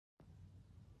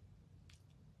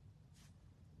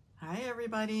Hi,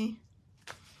 everybody.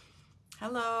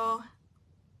 Hello.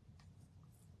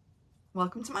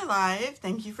 Welcome to my live.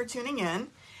 Thank you for tuning in.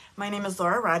 My name is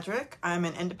Laura Rodrick. I'm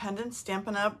an independent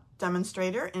Stampin' Up!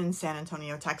 Demonstrator in San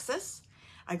Antonio, Texas.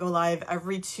 I go live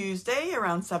every Tuesday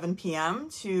around 7 p.m.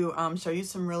 to show you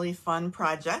some really fun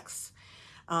projects,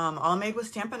 all made with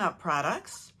Stampin' Up!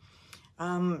 Products.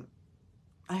 I'm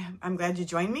glad you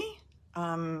joined me.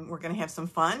 We're going to have some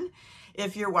fun.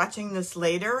 If you're watching this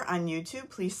later on YouTube,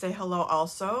 please say hello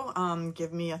also.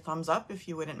 Give me a thumbs up if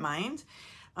you wouldn't mind.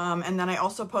 And then I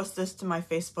also post this to my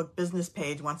Facebook business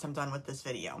page once I'm done with this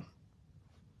video.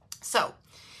 So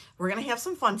we're going to have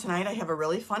some fun tonight. I have a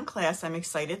really fun class I'm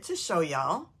excited to show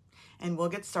y'all. And we'll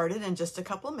get started in just a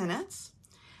couple minutes.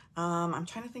 I'm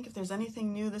trying to think if there's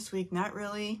anything new this week. Not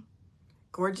really.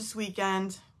 Gorgeous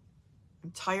weekend.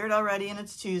 I'm tired already and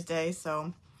it's Tuesday,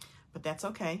 but that's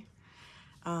okay.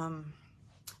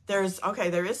 There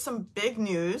is some big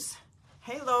news.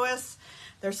 Hey, Lois.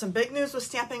 There's some big news with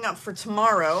Stampin' Up! For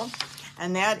tomorrow,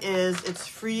 and that is it's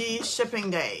free shipping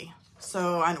day.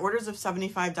 So on orders of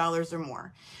 $75 or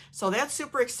more. So that's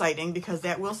super exciting because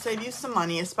that will save you some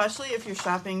money, especially if you're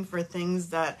shopping for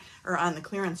things that are on the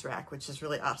clearance rack, which is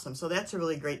really awesome. So that's a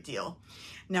really great deal.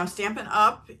 Now, Stampin'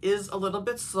 Up! Is a little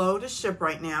bit slow to ship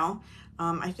right now.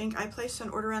 I think I placed an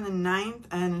order on the 9th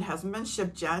and it hasn't been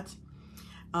shipped yet.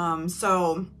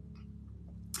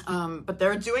 But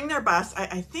they're doing their best.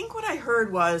 I think what I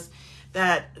heard was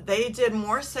that they did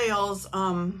more sales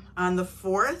on the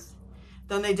 4th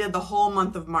than they did the whole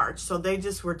month of March. So they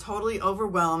just were totally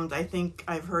overwhelmed. I think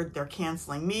I've heard they're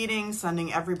canceling meetings,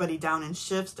 sending everybody down in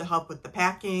shifts to help with the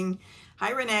packing.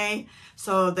 Hi, Renee.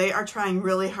 So they are trying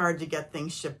really hard to get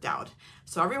things shipped out.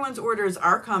 So everyone's orders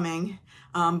are coming.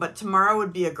 But tomorrow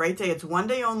would be a great day. It's one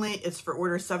day only. It's for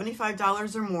orders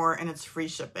 $75 or more, and it's free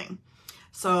shipping.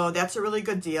 So that's a really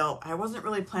good deal. I wasn't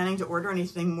really planning to order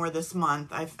anything more this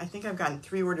month. I think I've gotten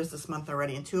 3 orders this month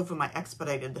already, and 2 of them I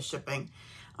expedited the shipping.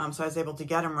 So I was able to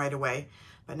get them right away.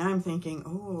 But now I'm thinking,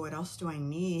 oh, what else do I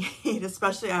need?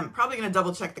 Especially, I'm probably going to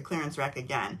double check the clearance rack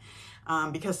again.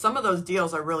 Because some of those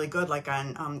deals are really good, like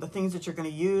on the things that you're going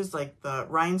to use, like the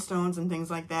rhinestones and things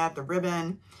like that, the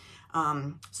ribbon.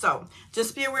 So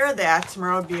just be aware of that.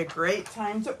 Tomorrow would be a great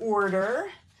time to order.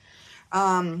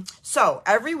 So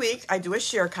every week I do a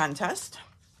share contest.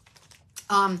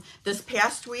 This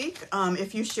past week,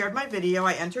 if you shared my video,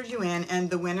 I entered you in, and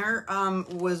the winner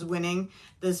was winning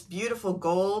this beautiful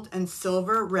gold and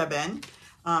silver ribbon.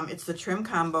 It's the trim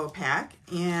combo pack,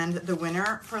 and the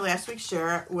winner for last week's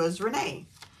share was Renee.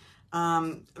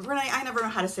 Renee, I never know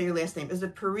how to say your last name. Is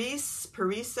it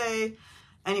Parise?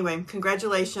 Anyway,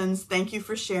 congratulations. Thank you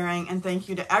for sharing, and thank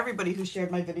you to everybody who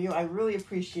shared my video. I really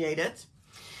appreciate it.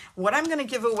 What I'm going to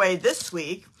give away this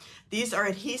week, these are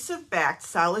adhesive-backed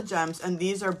solid gems, and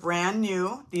these are brand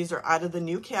new. These are out of the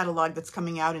new catalog that's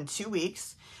coming out in 2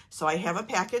 weeks. So I have a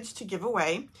package to give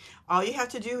away. All you have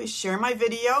to do is share my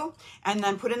video, and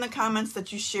then put in the comments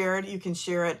that you shared. You can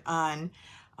share it on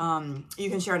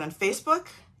Facebook,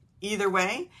 either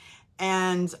way,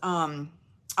 and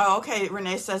oh, okay,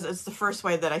 Renee says it's the first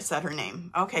way that I said her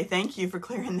name. Okay, thank you for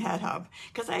clearing that up,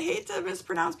 because I hate to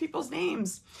mispronounce people's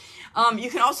names. You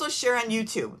can also share on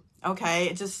YouTube,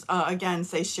 okay? Just, again,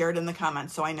 say share it in the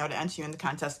comments so I know to enter you in the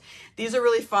contest. These are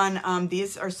really fun.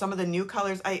 These are some of the new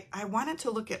colors. I wanted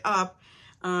to look it up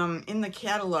in the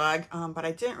catalog, but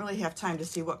I didn't really have time to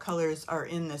see what colors are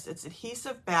in this. It's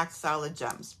adhesive-backed solid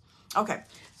gems. Okay,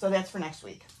 so that's for next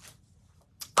week.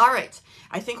 All right,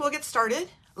 I think we'll get started.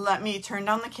 Let me turn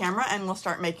down the camera and we'll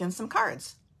start making some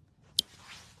cards.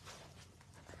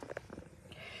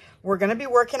 We're going to be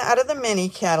working out of the mini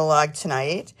catalog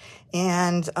tonight.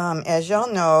 And as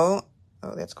y'all know,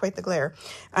 oh, that's quite the glare.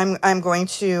 I'm going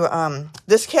to,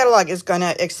 this catalog is going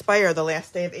to expire the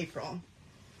last day of April.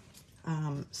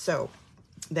 So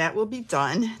that will be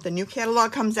done. The new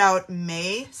catalog comes out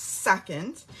May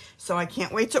 2nd. So I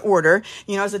can't wait to order.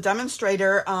 You know, as a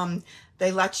demonstrator,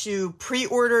 they let you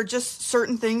pre-order just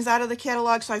certain things out of the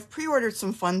catalog. So I've pre-ordered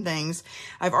some fun things.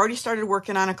 I've already started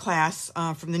working on a class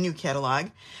from the new catalog.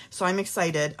 So I'm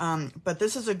excited. But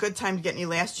this is a good time to get any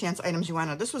last chance items you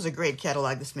want. This was a great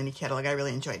catalog, this mini catalog. I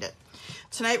really enjoyed it.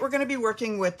 Tonight we're going to be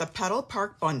working with the Petal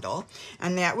Park bundle.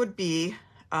 And that would be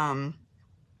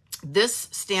this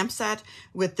stamp set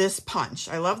with this punch.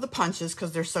 I love the punches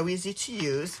because they're so easy to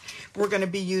use. We're going to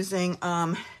be using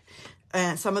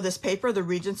and some of this paper, the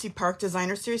Regency Park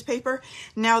Designer Series paper.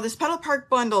 Now, this Petal Park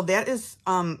bundle, that is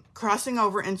crossing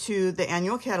over into the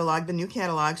annual catalog, the new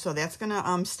catalog, so that's going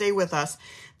to stay with us.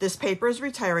 This paper is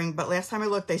retiring, but last time I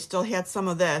looked, they still had some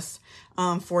of this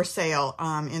for sale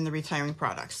in the retiring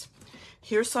products.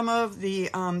 here's some of the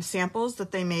samples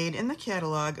that they made in the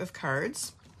catalog of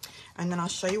cards. And then I'll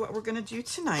show you what we're gonna do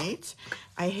tonight.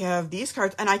 I have these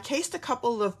cards, and I cased a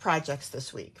couple of projects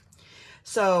this week.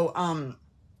 So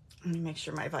let me make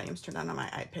sure my volume's turned on my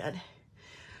iPad.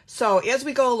 So as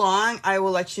we go along, I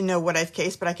will let you know what I've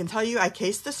cased, but I can tell you I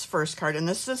cased this first card, and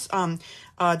this is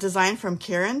designed from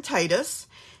Karen Titus,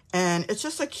 and it's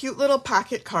just a cute little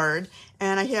pocket card,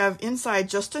 and I have inside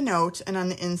just a note, and on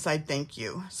the inside, thank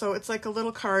you. So it's like a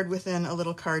little card within a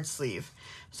little card sleeve.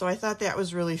 So I thought that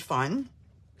was really fun.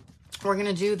 We're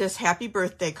gonna do this happy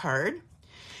birthday card.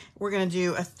 We're gonna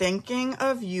do a thanking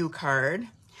of you card.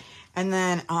 And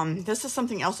then this is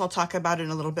something else I'll talk about in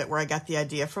a little bit where I got the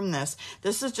idea from this.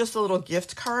 This is just a little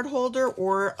gift card holder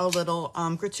or a little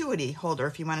gratuity holder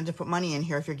if you wanted to put money in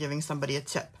here if you're giving somebody a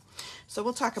tip. So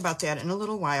we'll talk about that in a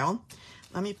little while.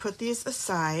 Let me put these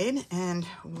aside and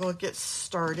we'll get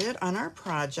started on our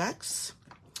projects.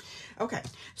 Okay,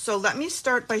 so let me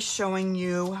start by showing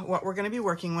you what we're going to be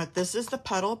working with. This is the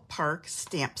Petal Park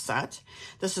stamp set.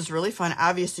 This is really fun.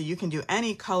 Obviously, you can do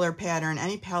any color pattern,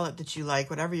 any palette that you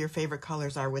like, whatever your favorite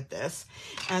colors are with this.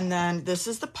 And then this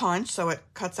is the punch, so it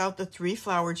cuts out the 3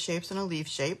 flowered shapes and a leaf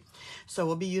shape. So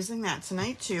we'll be using that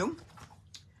tonight too.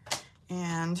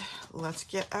 And let's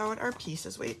get out our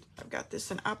pieces. Wait, I've got this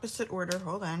in opposite order.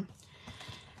 Hold on.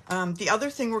 The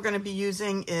other thing we're going to be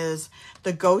using is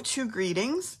the Go-To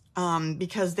Greetings.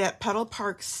 Because that Petal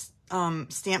Park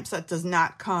stamp set does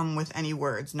not come with any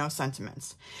words, no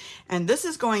sentiments. And this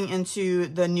is going into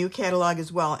the new catalog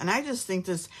as well. And I just think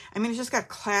this, I mean, it's just got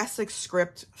classic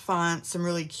script fonts, some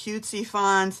really cutesy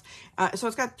fonts. So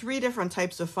it's got 3 different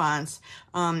types of fonts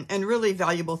and really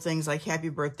valuable things like happy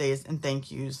birthdays and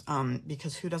thank yous,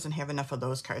 because who doesn't have enough of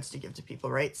those cards to give to people,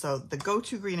 right? So the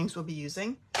Go-To Greetings we'll be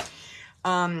using.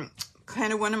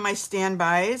 Kind of one of my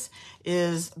standbys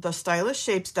is the Stylish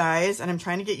Shapes dies, and I'm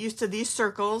trying to get used to these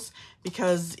circles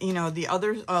because, you know, the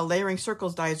other layering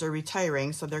circles dies are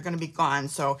retiring, so they're going to be gone.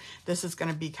 So this is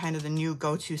going to be kind of the new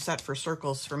go-to set for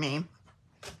circles for me.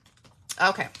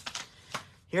 Okay,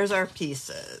 here's our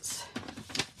pieces.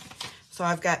 So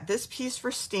I've got this piece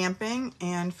for stamping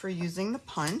and for using the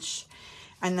punch.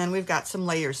 And then we've got some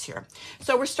layers here.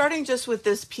 So we're starting just with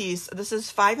this piece. This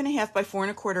is 5.5 by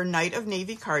 4.25 Night of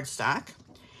Navy cardstock.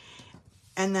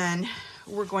 And then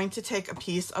we're going to take a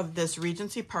piece of this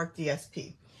Regency Park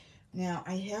DSP. Now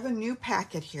I have a new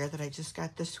packet here that I just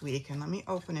got this week, and let me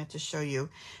open it to show you.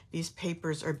 These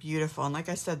papers are beautiful. And like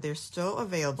I said, they're still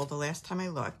available the last time I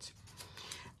looked.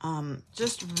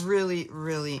 Just really,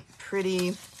 really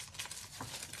pretty.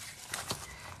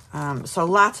 So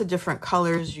lots of different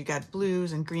colors. You got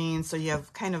blues and greens. So you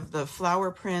have kind of the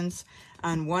flower prints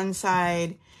on one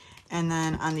side, and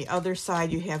then on the other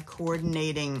side you have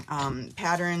coordinating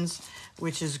patterns,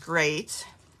 which is great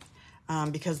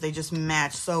because they just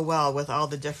match so well with all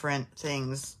the different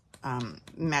things,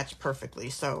 match perfectly.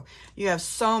 So you have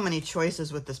so many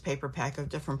choices with this paper pack of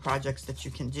different projects that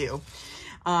you can do.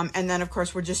 And then, of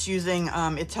course, we're just using,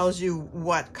 it tells you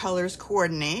what colors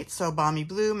coordinate. So Balmy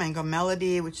Blue, Mango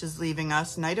Melody, which is leaving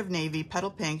us, Night of Navy,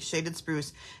 Petal Pink, Shaded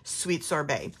Spruce, Sweet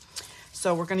Sorbet.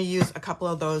 So we're going to use a couple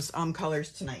of those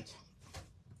colors tonight.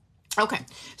 Okay,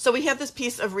 so we have this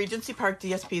piece of Regency Park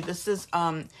DSP. This is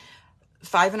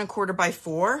 5.25 by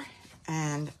 4,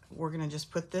 and we're going to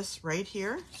just put this right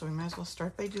here. So we might as well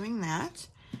start by doing that.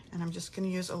 And I'm just going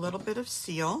to use a little bit of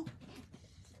seal.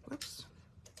 Whoops.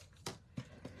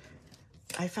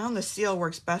 I found the seal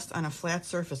works best on a flat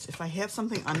surface. If I have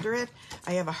something under it,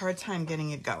 I have a hard time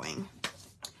getting it going.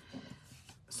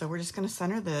 So we're just going to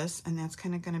center this, and that's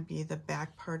kind of going to be the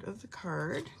back part of the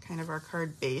card, kind of our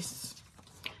card base.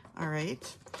 All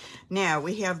right. Now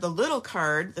we have the little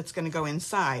card that's going to go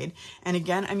inside. And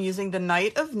again, I'm using the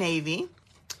Night of Navy.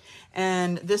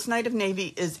 And this Night of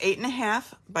Navy is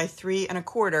 8.5 by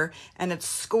 3.25, and it's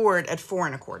scored at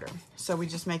 4.25. So we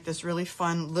just make this really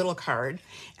fun little card.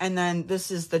 And then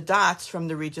this is the dots from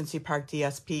the Regency Park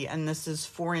DSP, and this is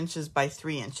 4 inches by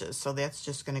 3 inches. So that's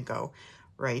just going to go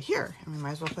right here. And we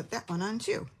might as well put that one on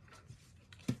too.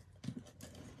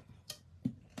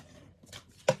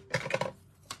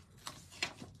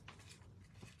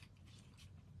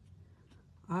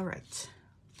 All right.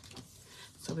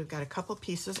 So we've got a couple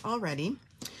pieces already.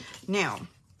 Now,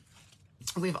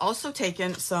 we've also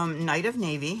taken some Night of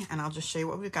Navy, and I'll just show you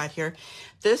what we've got here.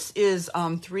 This is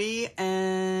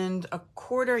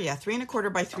 3.25, yeah,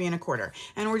 3.25 by 3.25.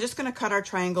 And we're just gonna cut our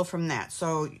triangle from that.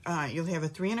 So you'll have a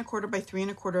 3.25 by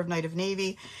 3.25 of Night of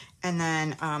Navy. And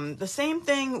then the same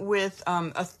thing with,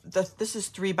 this is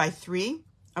 3 by 3.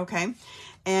 okay?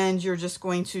 And you're just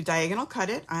going to diagonal cut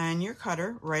it on your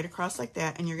cutter right across like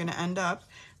that, and you're gonna end up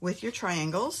with your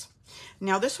triangles.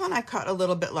 Now this one I cut a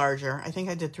little bit larger. I think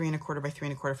I did 3 1/4 by 3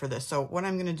 1/4 for this. So what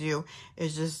I'm gonna do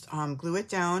is just glue it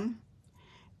down,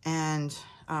 and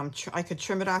I could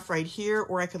trim it off right here,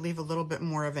 or I could leave a little bit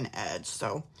more of an edge.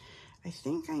 So I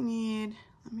think I need,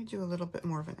 let me do a little bit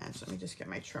more of an edge. Let me just get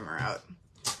my trimmer out.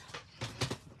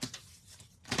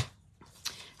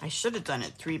 I should have done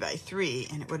it 3 by 3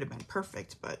 and it would have been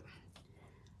perfect, but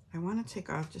I want to take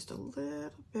off just a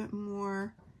little bit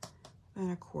more than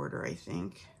 1/4, I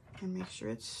think, and make sure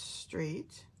it's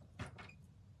straight.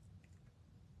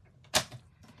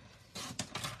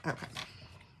 Okay.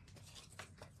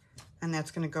 And that's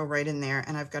going to go right in there,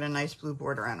 and I've got a nice blue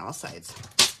border on all sides.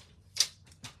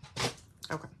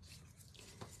 Okay.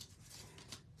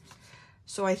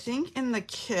 So I think in the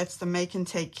kits, the make and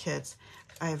take kits,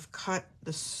 I've cut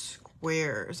the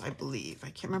squares, I believe. I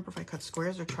can't remember if I cut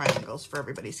squares or triangles for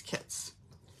everybody's kits.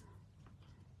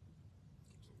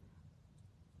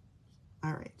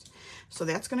 All right, so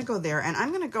that's gonna go there, and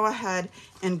I'm gonna go ahead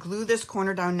and glue this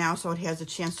corner down now so it has a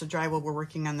chance to dry while we're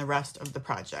working on the rest of the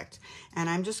project. And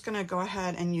I'm just gonna go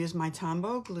ahead and use my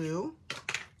Tombow glue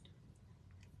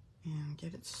and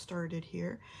get it started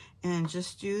here, and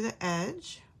just do the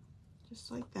edge, just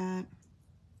like that.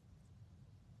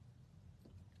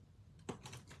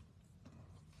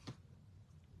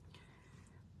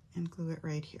 And glue it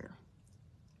right here.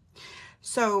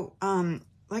 So,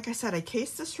 like I said, I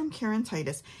cased this from Karen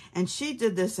Titus, and she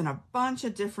did this in a bunch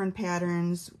of different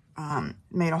patterns,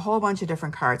 made a whole bunch of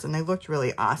different cards, and they looked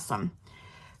really awesome.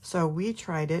 So we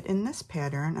tried it in this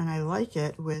pattern, and I like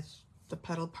it with the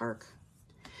Petal Park.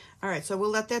 All right, so we'll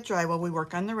let that dry while we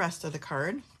work on the rest of the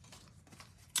card.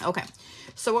 Okay,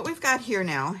 so what we've got here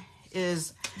now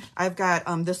is I've got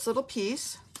this little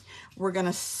piece. We're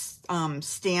gonna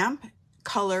stamp,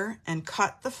 color, and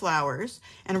cut the flowers,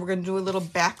 and we're going to do a little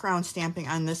background stamping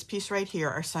on this piece right here.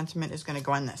 Our sentiment is going to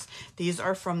go on this. These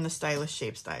are from the Stylish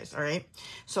Shapes dies. All right,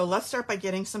 so let's start by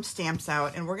getting some stamps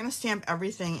out, and we're going to stamp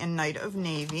everything in Night of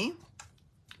Navy.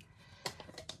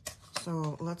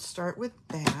 So let's start with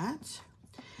that,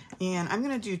 and I'm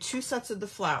going to do 2 sets of the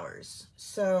flowers.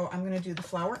 So I'm going to do the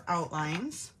flower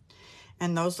outlines,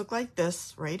 and those look like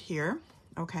this right here.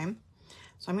 Okay,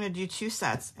 so I'm going to do 2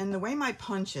 sets, and the way my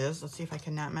punch is, let's see if I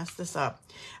cannot mess this up.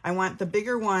 I want the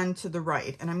bigger one to the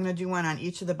right, and I'm going to do one on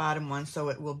each of the bottom ones so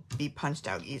it will be punched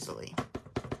out easily.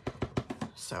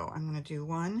 So I'm going to do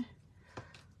one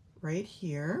right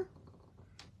here.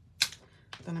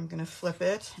 Then I'm going to flip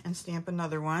it and stamp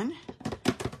another one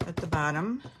at the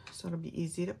bottom so it'll be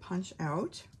easy to punch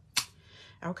out.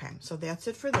 Okay, so that's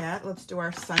it for that. Let's do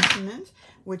our sentiment,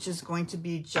 which is going to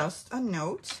be just a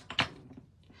note.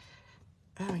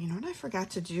 Oh, you know what I forgot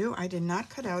to do? I did not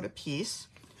cut out a piece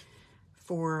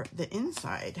for the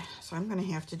inside, so I'm going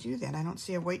to have to do that. I don't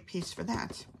see a white piece for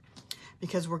that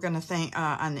because we're going to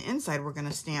on the inside, we're going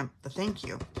to stamp the thank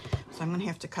you. So I'm going to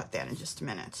have to cut that in just a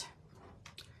minute.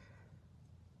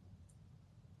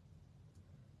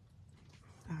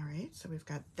 All right, so we've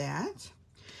got that.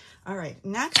 All right,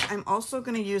 next I'm also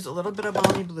going to use a little bit of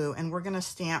Balmy Blue, and we're going to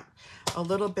stamp a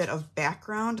little bit of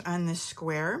background on this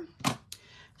square.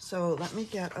 So let me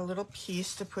get a little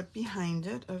piece to put behind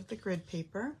it of the grid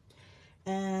paper.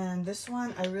 And this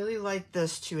one, I really like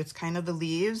this too. It's kind of the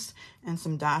leaves and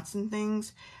some dots and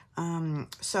things.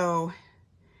 So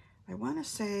I want to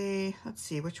say, let's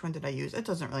see, which one did I use? It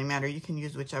doesn't really matter. You can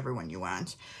use whichever one you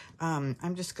want.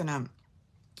 I'm just going to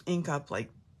ink up like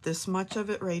this much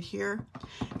of it right here.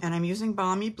 And I'm using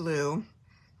Balmy Blue.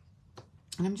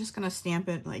 And I'm just going to stamp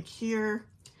it like here.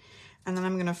 And then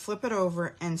I'm going to flip it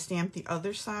over and stamp the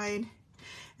other side.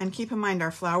 And keep in mind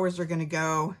our flowers are going to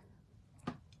go,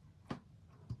 let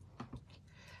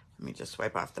me just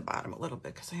wipe off the bottom a little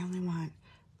bit because I only want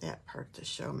that part to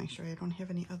show. Make sure I don't have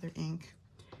any other ink.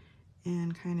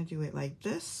 And kind of do it like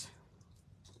this.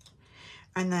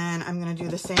 And then I'm going to do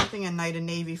the same thing in Night of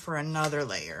Navy for another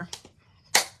layer.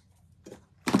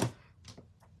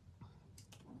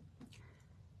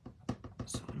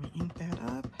 So let me ink that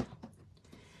up.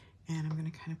 And I'm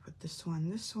going to kind of put this one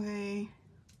this way.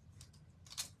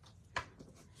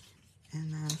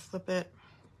 And then flip it.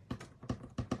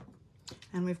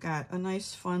 And we've got a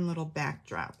nice fun little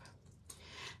backdrop.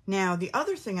 Now the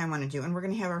other thing I want to do, and we're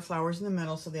going to have our flowers in the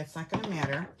middle, so that's not going to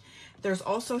matter. There's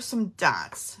also some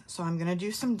dots. So I'm going to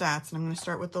do some dots, and I'm going to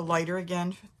start with the lighter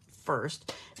again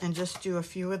first, and just do a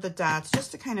few of the dots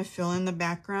just to kind of fill in the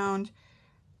background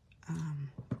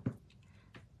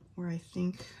where I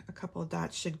think a couple of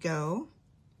dots should go,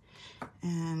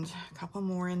 and a couple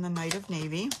more in the Night of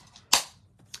Navy.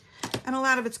 And a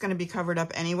lot of it's going to be covered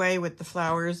up anyway with the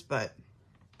flowers, but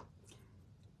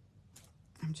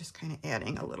I'm just kind of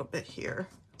adding a little bit here.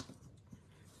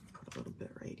 Put a little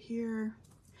bit right here.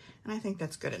 And I think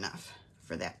that's good enough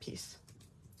for that piece.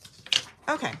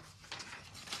 Okay,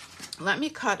 let me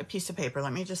cut a piece of paper.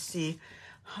 Let me just see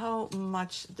how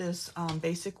much this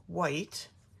basic white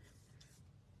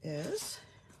is.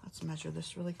 Let's measure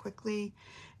this really quickly.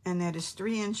 And that is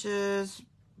 3 inches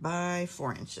by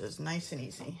 4 inches. Nice and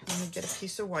easy. Let me get a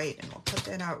piece of white and we'll cut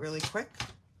that out really quick.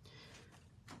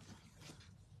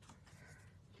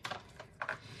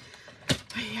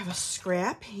 I have a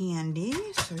scrap handy.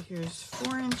 So here's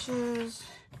 4 inches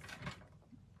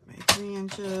by 3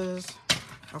 inches.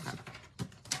 Okay.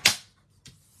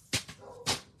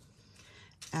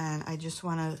 And I just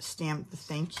want to stamp the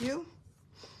thank you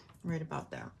right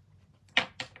about there.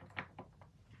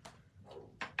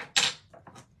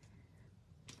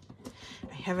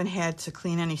 I haven't had to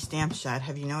clean any stamps yet.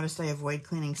 Have you noticed I avoid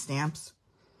cleaning stamps?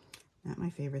 Not my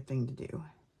favorite thing to do.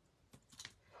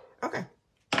 Okay.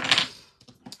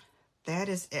 That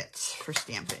is it for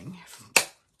stamping.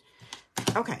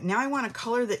 Okay, now I want to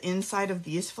color the inside of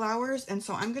these flowers, and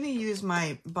so I'm going to use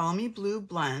my Balmy Blue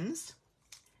blends.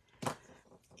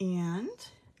 And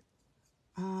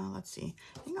let's see,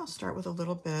 I think I'll start with a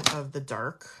little bit of the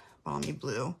dark Balmy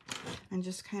Blue and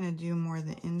just kind of do more of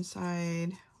the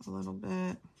inside a little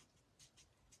bit,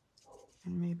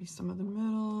 and maybe some of the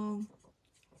middle,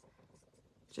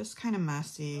 just kind of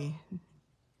messy.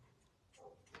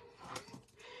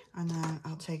 And then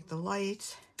I'll take the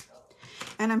light,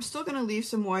 and I'm still going to leave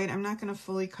some white. I'm not going to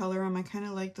fully color them. I kind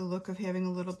of like the look of having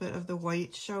a little bit of the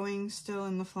white showing still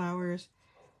in the flowers.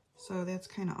 So that's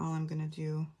kind of all I'm going to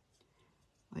do,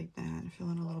 like that.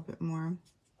 Fill in a little bit more.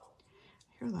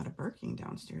 I hear a lot of barking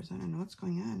downstairs. I don't know what's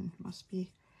going on. It must be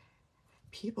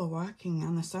people walking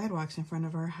on the sidewalks in front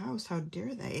of our house. How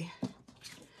dare they?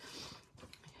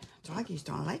 Doggies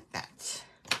don't like that.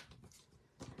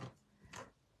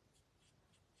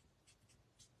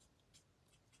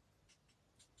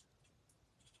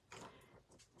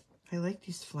 I like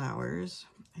these flowers.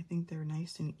 I think they're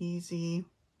nice and easy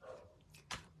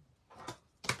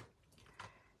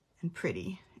and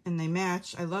pretty, and they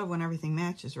match. I love when everything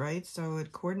matches, right? So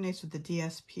it coordinates with the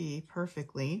DSP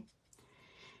perfectly.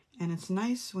 And it's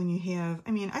nice when you have,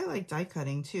 I mean, I like die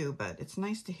cutting too, but it's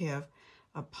nice to have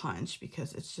a punch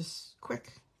because it's just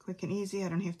quick and easy. I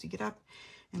don't have to get up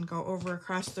and go over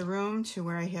across the room to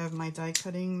where I have my die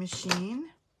cutting machine.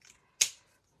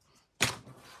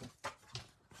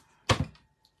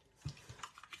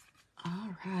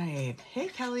 All right. Hey,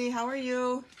 Kelly, how are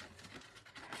you?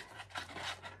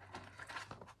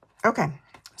 Okay,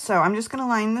 so I'm just going to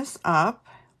line this up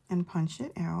and punch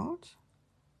it out.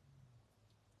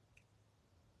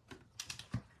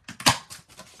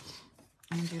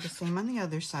 And do the same on the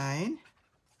other side.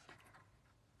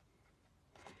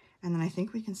 And then I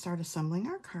think we can start assembling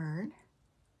our card.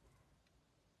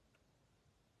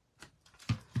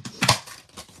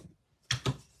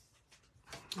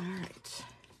 All right.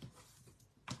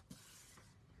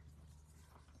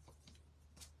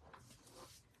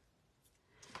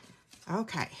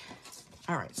 Okay.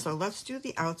 All right, so let's do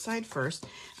the outside first.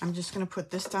 I'm just going to put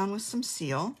this down with some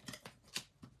seal.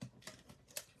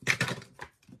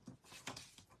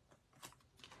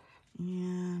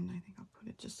 And I think I'll put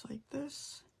it just like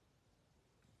this.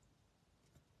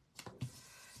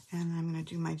 And I'm going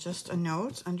to do my just a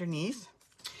note underneath.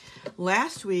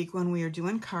 Last week when we were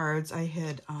doing cards, I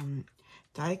had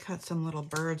die cut some little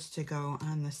birds to go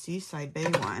on the Seaside Bay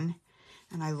one,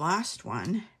 and I lost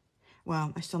one.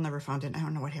 Well, I still never found it. I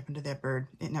don't know what happened to that bird.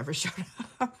 It never showed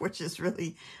up, which is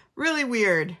really, really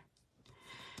weird.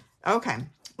 Okay,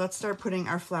 let's start putting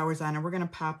our flowers on, and we're going to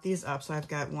pop these up. So I've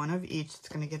got one of each that's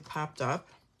going to get popped up.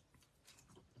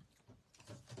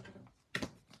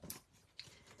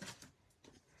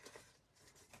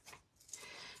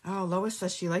 Oh, Lois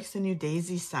says she likes the new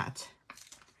daisy set.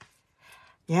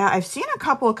 Yeah, I've seen a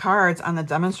couple of cards on the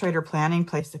demonstrator planning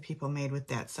place that people made with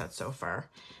that set so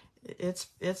far. It's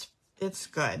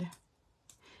good.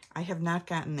 I have not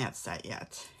gotten that set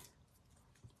yet.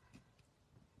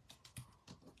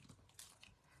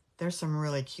 There's some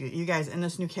really cute, you guys, in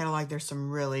this new catalog, there's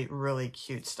some really, really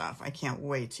cute stuff. I can't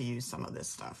wait to use some of this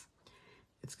stuff.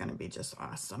 It's going to be just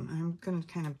awesome. I'm going to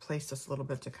kind of place this a little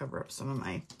bit to cover up some of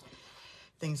my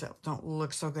things that don't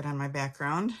look so good on my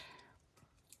background.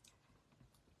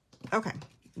 Okay,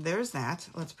 there's that.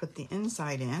 Let's put the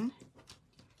inside in.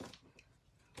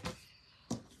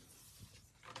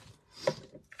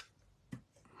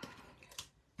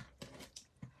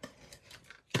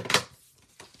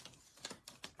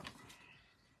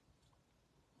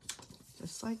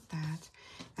 just like that.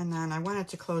 And then I want it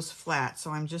to close flat,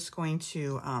 so I'm just going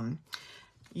to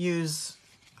use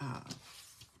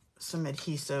some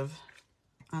adhesive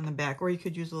on the back, or you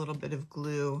could use a little bit of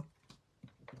glue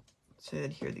to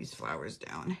adhere these flowers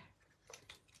down.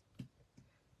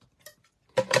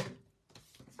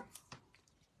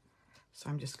 So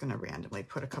I'm just going to randomly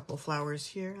put a couple flowers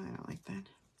here. I don't like that.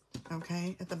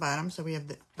 Okay, at the bottom, so we have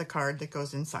the card that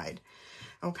goes inside.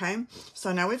 Okay,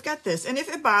 so now we've got this, and if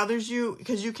it bothers you,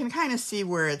 because you can kind of see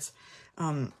where it's,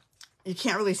 you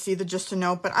can't really see the just a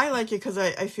note, but I like it because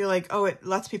I feel like, oh, it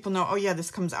lets people know, oh yeah,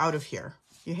 this comes out of here.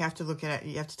 You have to look at it,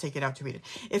 you have to take it out to read it.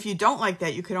 If you don't like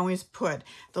that, you could always put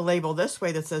the label this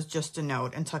way that says just a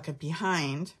note and tuck it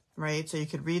behind, right? So you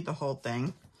could read the whole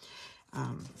thing.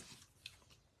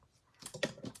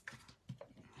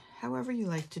 However you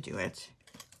like to do it.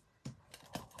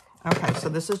 Okay, so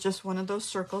this is just one of those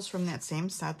circles from that same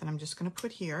set that I'm just going to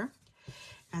put here.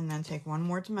 And then take one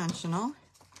more dimensional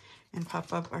and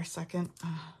pop up our second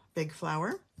big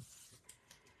flower.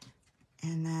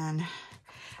 And then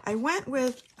I went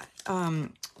with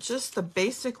just the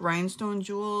basic rhinestone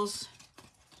jewels.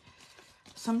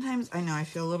 Sometimes, I know I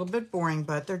feel a little bit boring,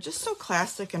 but they're just so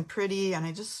classic and pretty, and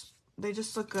they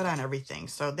just look good on everything.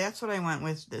 So that's what I went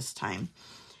with this time.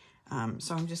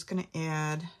 So I'm just going to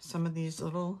add some of these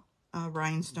little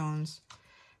rhinestones,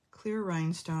 clear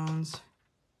rhinestones,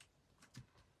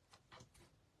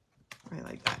 right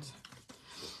like that.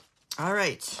 All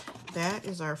right, that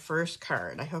is our first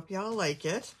card. I hope y'all like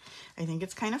it. I think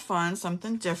it's kind of fun,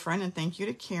 something different, and thank you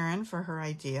to Karen for her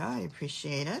idea. I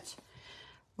appreciate it.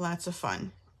 Lots of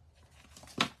fun.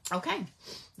 Okay,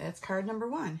 that's card number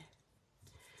 1.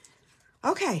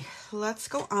 Okay, let's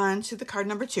go on to the card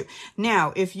number 2.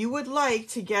 Now, if you would like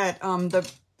to get the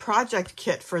project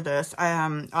kit for this,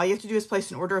 all you have to do is place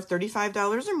an order of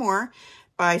 $35 or more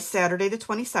by Saturday the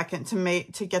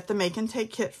 22nd to get the make and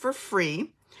take kit for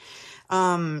free.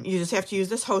 You just have to use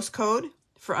this host code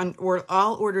for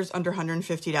all orders under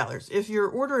 $150. If your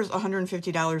order is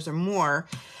 $150 or more,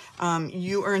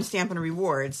 you earn Stampin'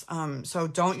 Rewards. So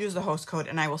don't use the host code,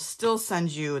 and I will still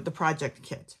send you the project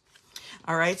kit.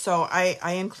 All right, so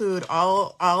I include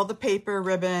all the paper,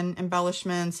 ribbon,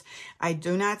 embellishments. I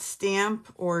do not stamp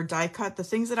or die cut. The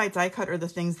things that I die cut are the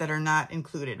things that are not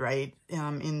included, right,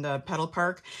 in the Petal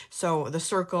Park. So the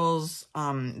circles,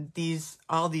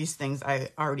 all these things I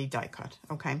already die cut,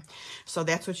 okay? So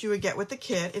that's what you would get with the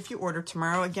kit if you order.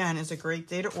 Tomorrow, again, is a great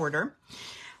day to order.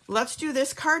 Let's do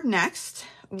this card next.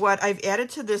 What I've added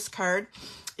to this card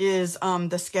is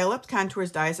the Scalloped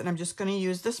Contours dies, and I'm just going to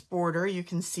use this border. You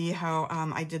can see how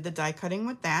I did the die cutting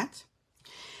with that.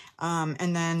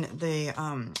 And then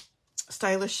the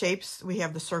Stylish Shapes, we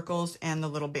have the circles and the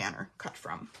little banner cut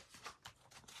from.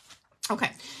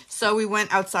 Okay, so we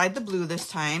went outside the blue this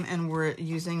time, and we're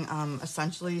using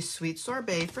essentially Sweet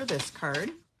Sorbet for this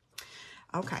card.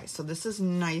 Okay, so this is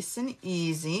nice and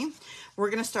easy.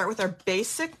 We're going to start with our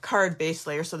basic card base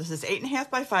layer. So this is 8.5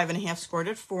 by 5.5, scored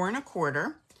at 4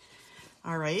 1/4.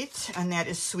 All right, and that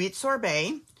is Sweet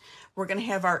Sorbet. We're going to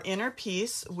have our inner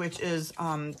piece, which is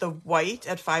the white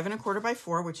at 5 1/4 by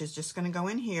 4, which is just going to go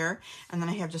in here. And then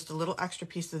I have just a little extra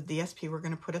piece of DSP we're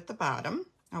going to put at the bottom.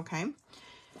 Okay.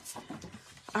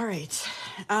 All right.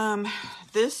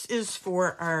 This is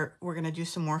for we're going to do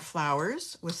some more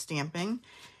flowers with stamping.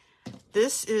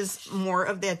 This is more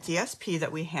of that DSP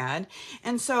that we had.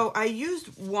 And so I used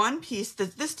one piece.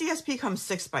 This DSP comes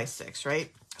 6 by 6,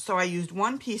 right? So I used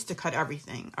one piece to cut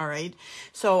everything, all right?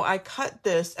 So I cut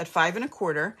this at 5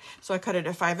 1/4. So I cut it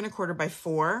at 5 1/4 by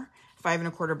 4, 5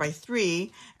 1/4 by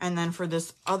 3, and then for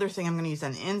this other thing, I'm going to use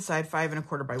on the inside 5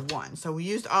 1/4 by 1. So we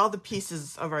used all the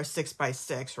pieces of our 6 by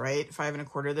 6, right? 5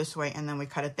 1/4 this way, and then we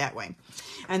cut it that way.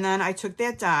 And then I took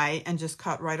that die and just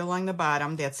cut right along the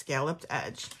bottom, that scalloped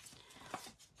edge.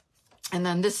 And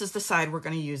then this is the side we're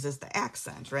going to use as the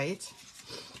accent, right?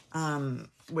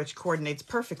 Which coordinates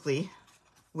perfectly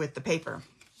with the paper.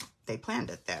 They planned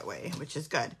it that way, which is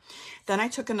good. Then I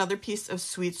took another piece of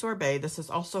Sweet Sorbet. This is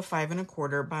also 5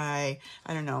 1/4 by,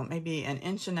 I don't know, maybe 1.5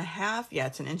 inches. Yeah,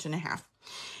 it's 1.5 inches.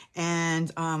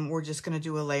 And we're just going to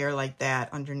do a layer like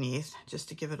that underneath just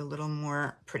to give it a little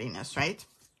more prettiness, right?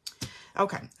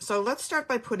 Okay, so let's start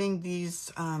by putting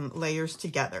these layers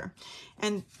together.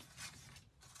 And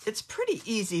it's pretty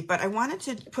easy, but I wanted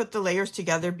to put the layers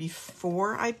together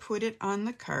before I put it on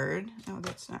the card. No,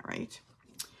 that's not right.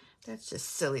 That's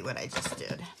just silly what I just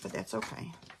did, but that's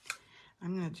okay.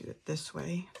 I'm going to do it this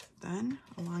way then,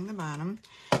 along the bottom.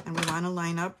 And we want to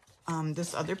line up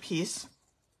this other piece.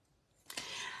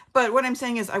 But what I'm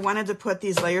saying is I wanted to put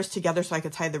these layers together so I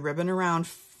could tie the ribbon around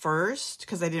first,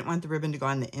 because I didn't want the ribbon to go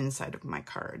on the inside of my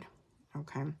card.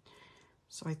 Okay,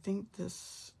 so I think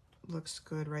this looks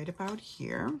good right about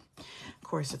here. Of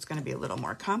course, it's going to be a little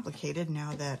more complicated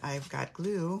now that I've got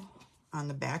glue on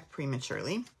the back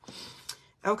prematurely.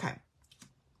 Okay,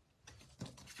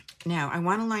 now I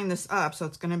want to line this up so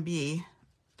it's going to be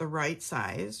the right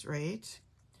size, right?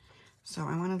 So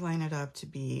I want to line it up to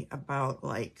be about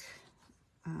like,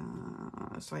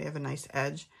 so I have a nice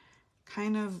edge,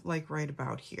 kind of like right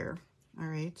about here. All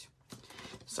right,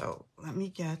 so let me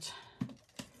get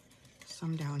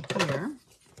some down here,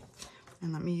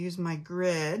 and let me use my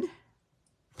grid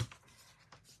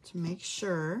to make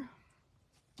sure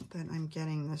that I'm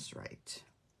getting this right.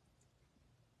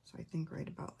 So I think right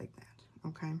about like that,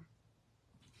 okay?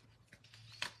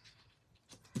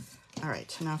 All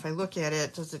right, now if I look at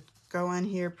it, does it go on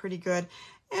here pretty good?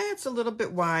 It's a little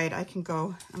bit wide. I can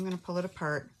go, I'm gonna pull it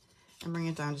apart and bring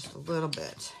it down just a little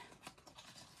bit.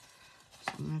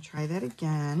 So I'm gonna try that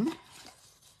again.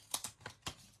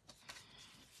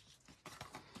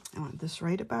 I want this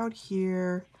right about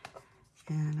here,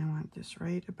 and I want this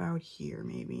right about here,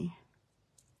 maybe.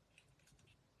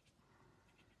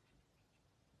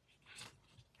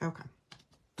 Okay,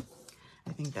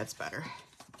 I think that's better.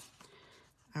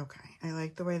 Okay, I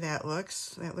like the way that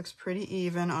looks. That looks pretty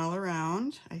even all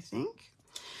around, I think.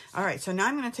 All right, so now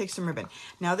I'm going to take some ribbon.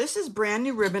 Now this is brand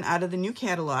new ribbon out of the new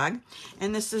catalog,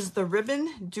 and this is the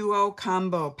Ribbon Duo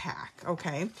Combo Pack,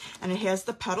 okay? And it has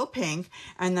the Petal Pink,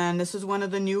 and then this is one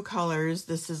of the new colors.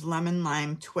 This is Lemon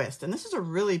Lime Twist, and this is a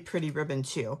really pretty ribbon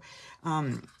too.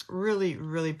 Really,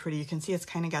 really pretty. You can see it's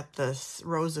kind of got this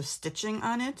rows of stitching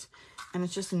on it, and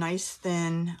it's just nice,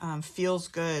 thin, feels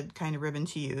good kind of ribbon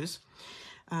to use.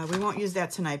 We won't use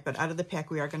that tonight, but out of the pack,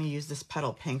 we are going to use this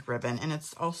Petal Pink ribbon, and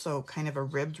it's also kind of a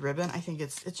ribbed ribbon. I think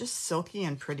it's just silky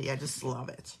and pretty. I just love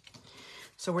it.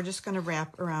 So we're just going to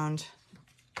wrap around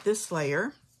this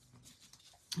layer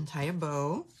and tie a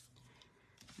bow.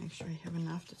 Make sure I have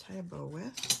enough to tie a bow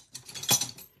with.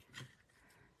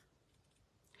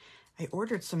 I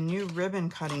ordered some new ribbon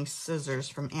cutting scissors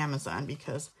from Amazon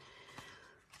because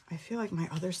I feel like my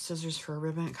other scissors for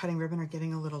cutting ribbon are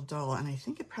getting a little dull, and I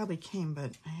think it probably came,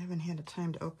 but I haven't had a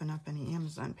time to open up any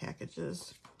Amazon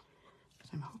packages. So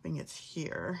I'm hoping it's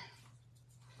here.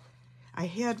 I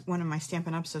had one of my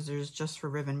Stampin' Up scissors just for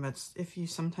ribbon, but if you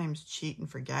sometimes cheat and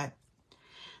forget,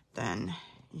 then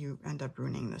you end up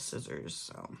ruining the scissors.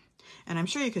 So, and I'm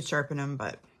sure you could sharpen them,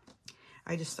 but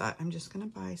I just thought I'm just gonna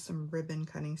buy some ribbon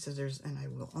cutting scissors, and I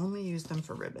will only use them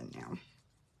for ribbon now.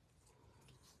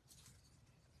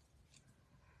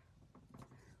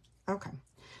 Okay,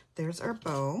 there's our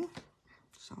bow.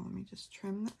 So let me just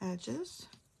trim the edges.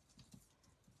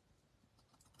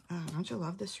 Oh, don't you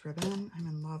love this ribbon? I'm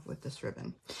in love with this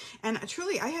ribbon. And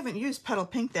truly, I haven't used Petal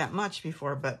Pink that much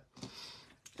before, but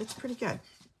it's pretty good.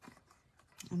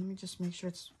 And let me just make sure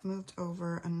it's moved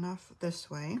over enough this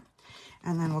way.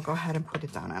 And then we'll go ahead and put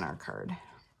it down on our card.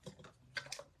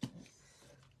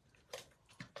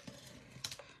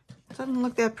 It doesn't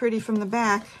look that pretty from the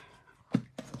back.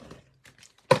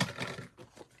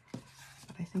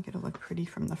 I think it'll look pretty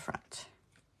from the front.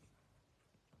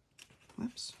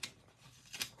 Whoops.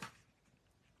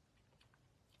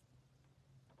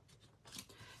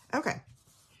 Okay,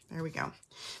 there we go.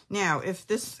 Now, if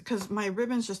this, because my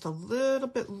ribbon's just a little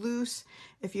bit loose,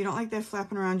 if you don't like that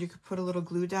flapping around, you could put a little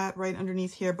glue dot right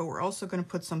underneath here, but we're also going to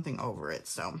put something over it,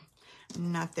 so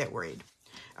I'm not that worried.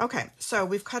 Okay, so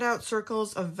we've cut out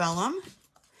circles of vellum.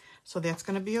 So that's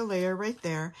going to be a layer right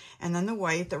there. And then the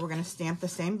white that we're going to stamp the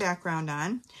same background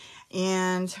on.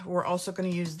 And we're also going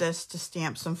to use this to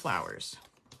stamp some flowers.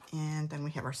 And then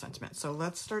we have our sentiment. So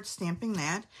let's start stamping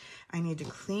that. I need to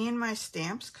clean my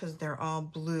stamps because they're all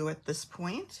blue at this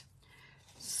point.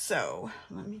 So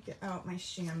let me get out my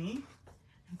chamois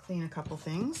and clean a couple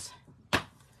things.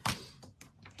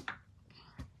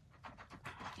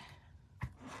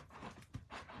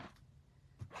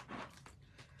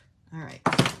 All right.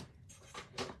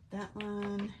 That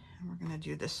one, and we're going to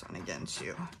do this one again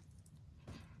too.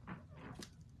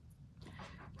 Get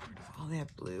rid of all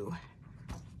that blue.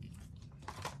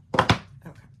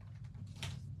 Okay.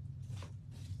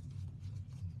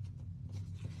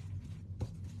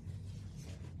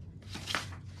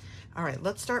 All right,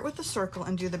 let's start with the circle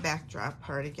and do the backdrop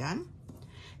part again.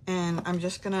 And I'm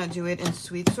just going to do it in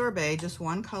Sweet Sorbet, just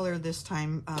one color this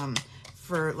time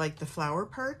for like the flower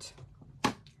part.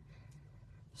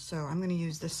 So I'm going to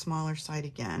use this smaller side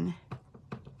again,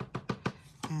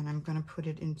 and I'm going to put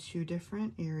it in two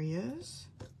different areas.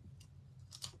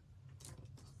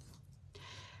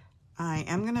 I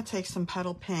am going to take some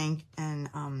Petal Pink and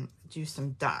do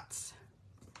some dots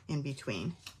in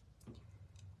between.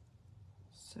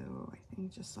 So I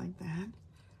just like that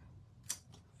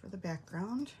for the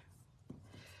background.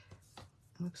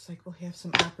 Looks like we'll have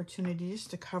some opportunities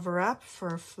to cover up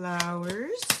for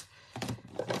flowers.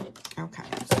 Okay,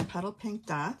 some petal pink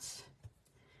dots.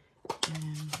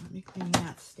 And let me clean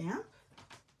that stamp.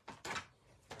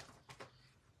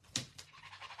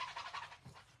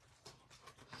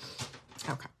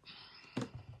 Okay.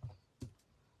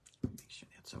 Make sure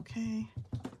that's okay.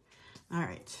 All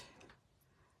right.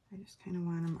 I just kind of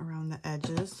want them around the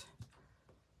edges.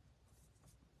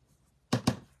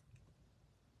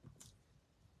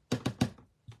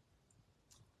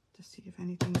 To see if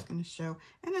anything's going to show.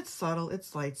 And it's subtle,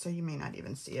 it's light, so you may not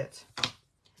even see it.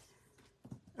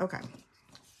 Okay.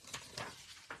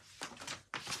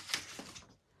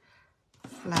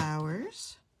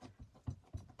 Flowers.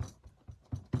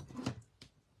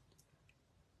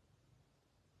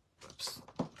 Oops.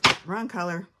 Wrong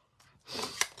color.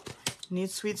 Need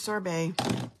sweet sorbet.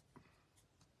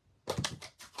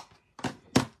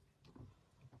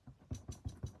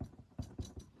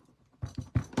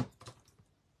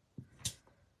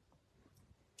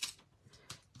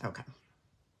 Okay.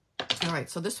 All right,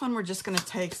 so this one we're just going to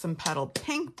take some petal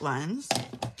pink blends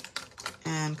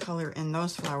and color in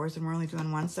those flowers, and we're only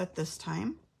doing one set this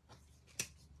time.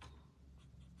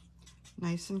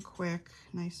 Nice and quick,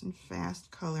 nice and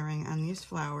fast coloring on these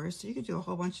flowers. So you could do a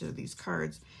whole bunch of these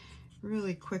cards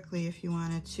really quickly if you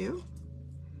wanted to.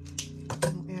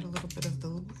 We'll add a little bit of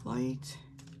the light.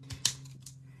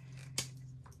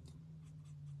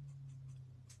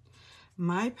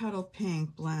 My petal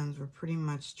pink blends were pretty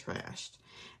much trashed.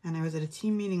 And I was at a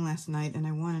team meeting last night and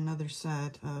I won another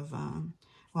set of,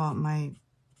 well, my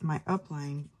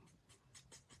upline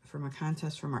from a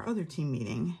contest from our other team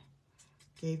meeting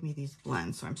gave me these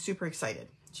blends. So I'm super excited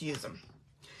to use them.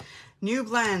 New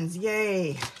blends,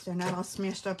 yay. They're not all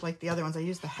smashed up like the other ones. I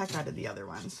used the heck out of the other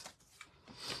ones.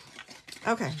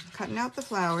 Okay, cutting out the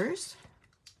flowers.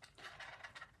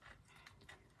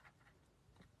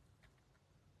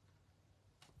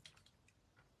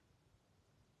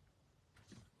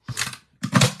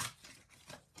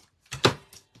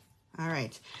 All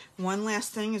right, one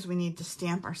last thing is we need to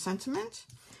stamp our sentiment,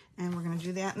 and we're going to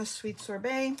do that in the Sweet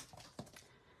Sorbet.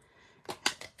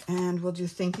 And we'll do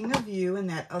Thinking of You in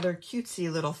that other cutesy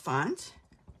little font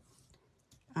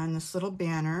on this little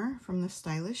banner from the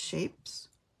Stylish Shapes.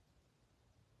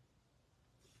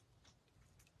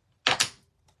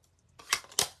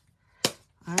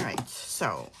 All right,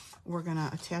 so we're going to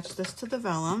attach this to the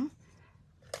vellum.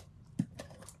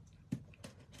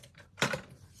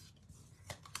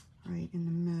 Right in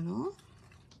the middle.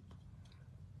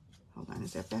 Hold on,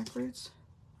 is that backwards?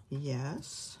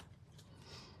 Yes.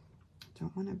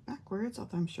 Don't want it backwards,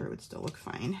 although I'm sure it would still look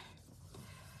fine.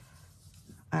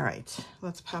 All right,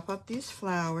 let's pop up these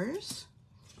flowers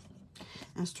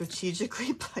and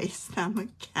strategically place them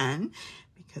again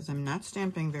because I'm not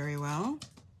stamping very well.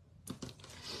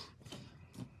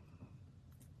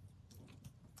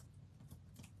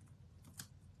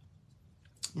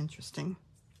 Interesting.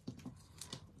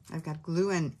 I've got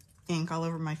glue and ink all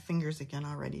over my fingers again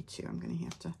already too. I'm gonna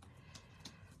have to.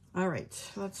 All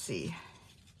right, let's see.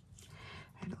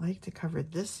 I'd like to cover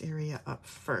this area up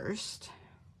first.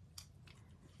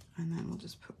 And then we'll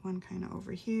just put one kind of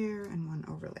over here and one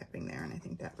overlapping there. And I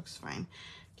think that looks fine.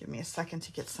 Give me a second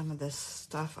to get some of this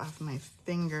stuff off my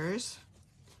fingers.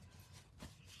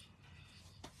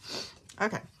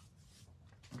 Okay.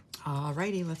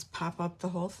 Alrighty, let's pop up the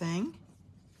whole thing.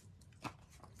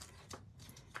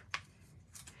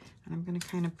 And I'm going to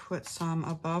kind of put some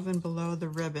above and below the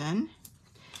ribbon,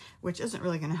 which isn't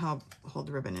really going to help hold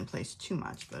the ribbon in place too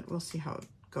much, but we'll see how it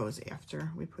goes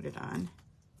after we put it on.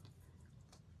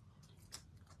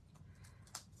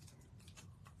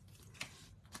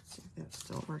 Let's see if that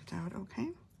still worked out okay.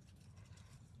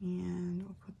 And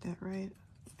we'll put that right,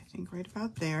 I think right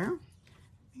about there.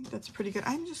 I think that's pretty good.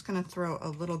 I'm just going to throw a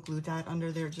little glue dot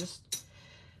under there just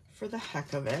for the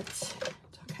heck of it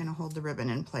to kind of hold the ribbon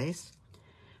in place.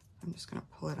 I'm just going to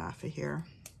pull it off of here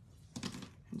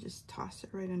and just toss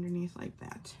it right underneath like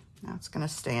that. Now it's going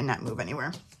to stay and not move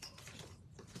anywhere.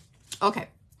 Okay.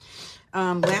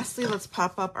 Lastly, let's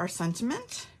pop up our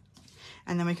sentiment,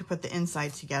 and then we can put the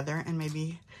inside together and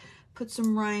maybe put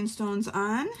some rhinestones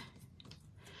on.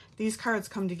 These cards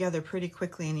come together pretty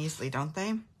quickly and easily, don't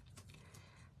they?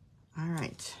 All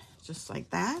right, just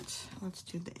like that. Let's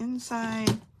do the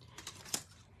inside.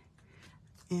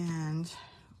 And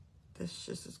this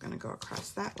just is going to go across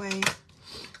that way.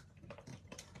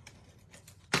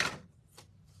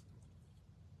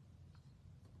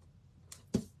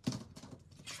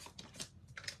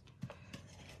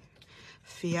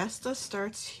 Fiesta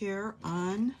starts here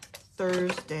on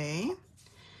Thursday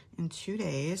in 2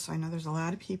 days. So I know there's a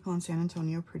lot of people in San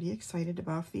Antonio pretty excited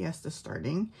about Fiesta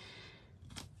starting.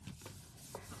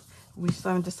 We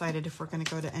still haven't decided if we're going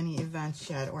to go to any events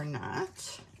yet or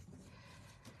not.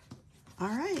 All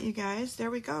right, you guys,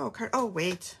 there we go. Oh,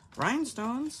 wait,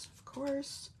 rhinestones, of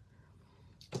course.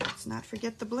 Let's not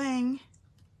forget the bling.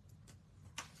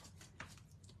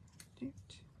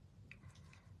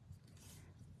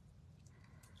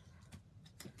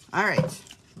 All right,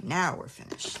 now we're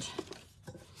finished.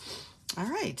 All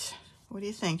right, what do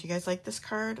you think? Do you guys like this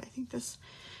card? I think this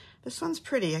one's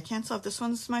pretty. I can't tell if this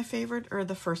one's my favorite or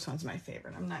the first one's my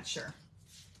favorite. I'm not sure.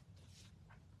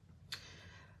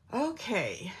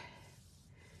 Okay.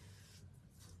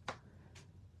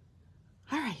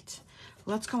 All right,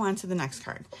 let's go on to the next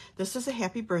card. This is a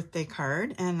happy birthday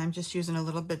card, and I'm just using a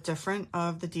little bit different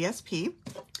of the DSP.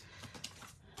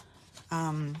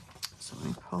 So let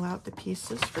me pull out the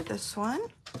pieces for this one.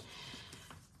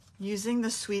 Using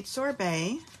the Sweet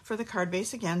Sorbet for the card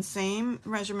base again, same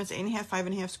measurements, 8.5,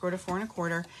 5.5, square to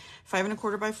 4.25,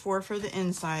 5.25 by 4 for the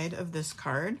inside of this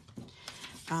card.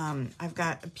 I've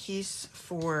got a piece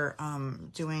for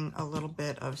doing a little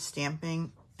bit of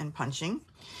stamping and punching.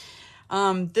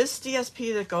 This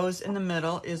DSP that goes in the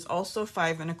middle is also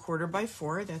 5.25 by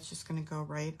 4. That's just going to go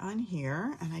right on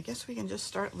here, and I guess we can just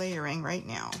start layering right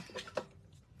now.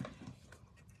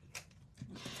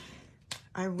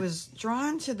 I was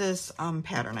drawn to this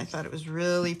pattern. I thought it was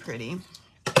really pretty.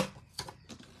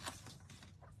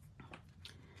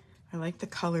 I like the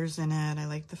colors in it. I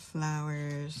like the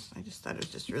flowers. I just thought it was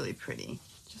just really pretty,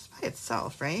 just by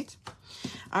itself, right?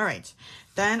 All right,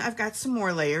 then I've got some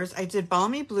more layers. I did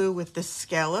Balmy Blue with the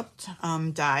scalloped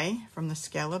die from the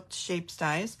Scalloped Shapes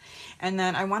dies. And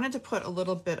then I wanted to put a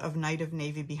little bit of Night of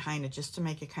Navy behind it just to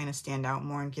make it kind of stand out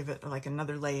more and give it like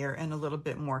another layer and a little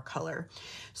bit more color.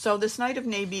 So this Night of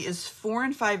Navy is 4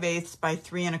 5/8 by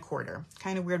 3.25.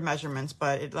 Kind of weird measurements,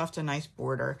 but it left a nice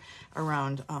border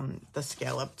around the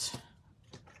scalloped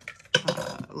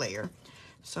layer.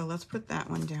 So let's put that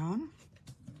one down.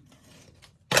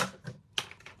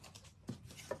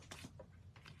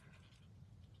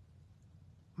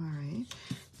 All right,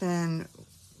 then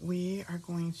we are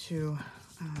going to,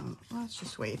 let's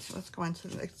just wait. Let's go on to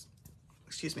the next,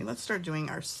 excuse me, let's start doing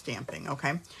our stamping,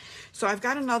 okay? So I've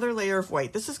got another layer of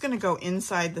white. This is gonna go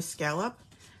inside the scallop,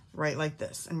 right like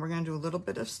this. And we're gonna do a little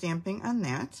bit of stamping on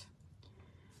that.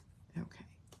 Okay,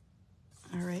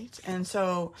 all right. And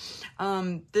so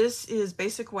this is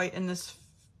basic white, and this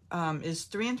is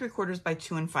 3 3/4 by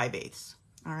 2 5/8,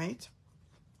 all right?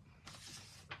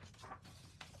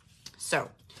 So,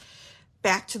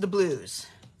 back to the blues.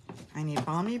 I need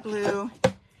Balmy Blue,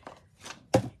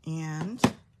 and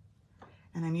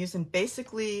I'm using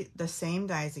basically the same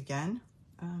dies again.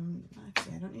 Let's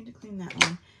see, I don't need to clean that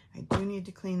one. I do need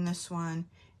to clean this one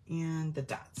and the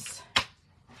dots.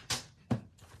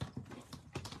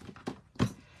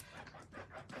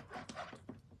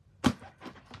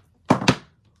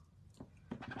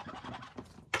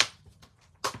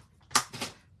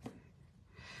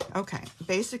 Okay,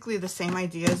 basically the same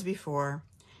idea as before,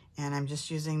 and I'm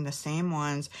just using the same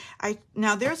ones.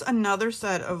 Now there's another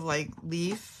set of like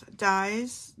leaf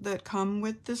dies that come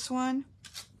with this one,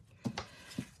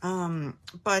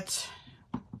 but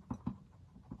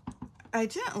I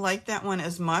didn't like that one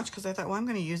as much because I thought, well, I'm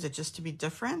going to use it just to be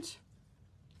different,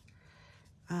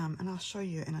 and I'll show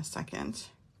you in a second.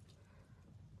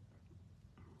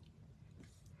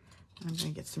 I'm going to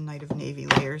get some Night of Navy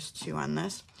layers too on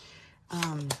this.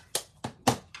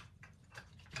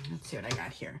 Let's see what I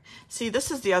got here. See,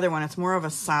 this is the other one. It's more of a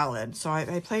solid. So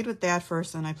I played with that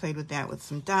first, and I played with that with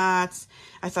some dots.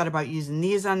 I thought about using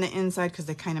these on the inside because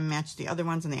they kind of match the other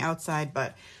ones on the outside,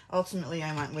 but ultimately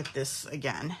I went with this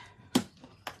again. I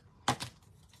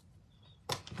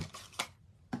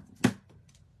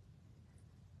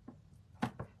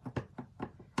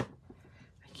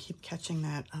keep catching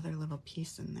that other little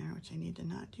piece in there, which I need to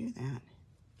not do that.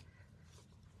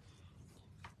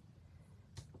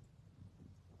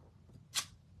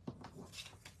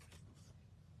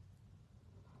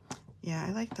 Yeah,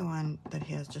 I like the one that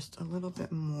has just a little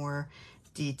bit more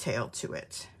detail to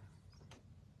it.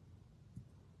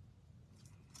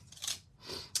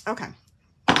 Okay.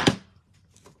 Got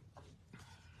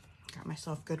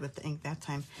myself good with the ink that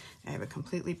time. I have a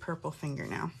completely purple finger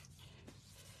now.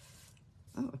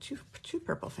 Oh, two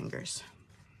purple fingers.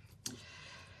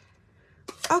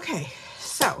 Okay,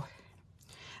 so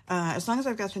as long as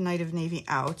I've got the Night of Navy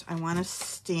out, I want to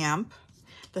stamp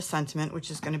the sentiment,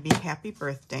 which is going to be Happy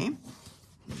Birthday.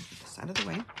 Get this out of the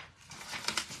way.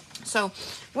 So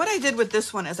what I did with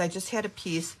this one is I just had a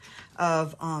piece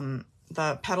of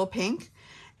the petal pink,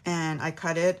 and I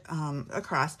cut it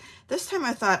across. This time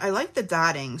I thought I liked the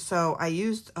dotting, so I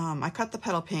used, I cut the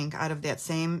petal pink out of that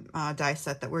same die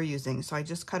set that we're using. So I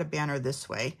just cut a banner this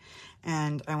way,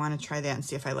 and I want to try that and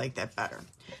see if I like that better.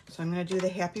 So I'm going to do the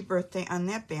happy birthday on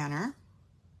that banner.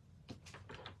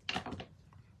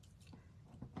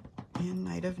 And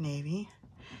Night of Navy.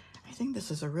 I think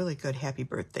this is a really good happy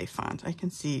birthday font. I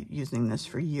can see using this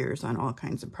for years on all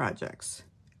kinds of projects.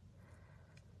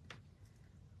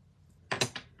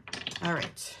 All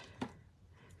right.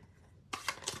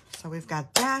 So we've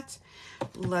got that.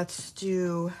 Let's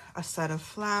do a set of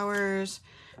flowers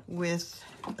with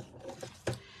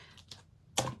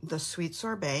the Sweet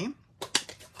Sorbet.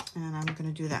 And I'm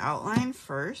going to do the outline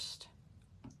first.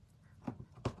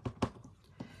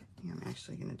 I'm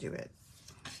actually going to do it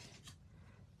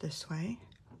this way.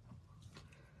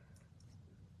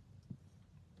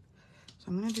 So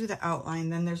I'm going to do the outline.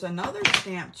 Then there's another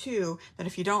stamp too that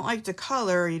if you don't like to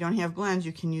color or you don't have blends,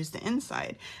 you can use the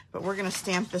inside. But we're going to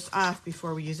stamp this off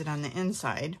before we use it on the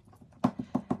inside.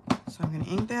 So I'm going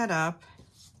to ink that up.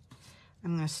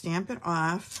 I'm going to stamp it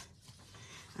off.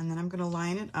 And then I'm going to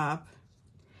line it up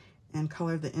and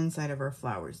color the inside of our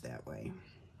flowers that way.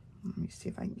 Let me see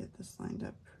if I can get this lined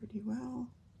up pretty well.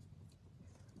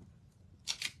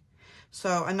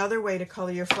 So another way to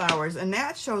color your flowers, and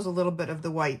that shows a little bit of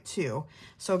the white too.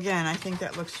 So again, I think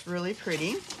that looks really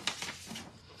pretty.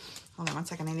 Hold on one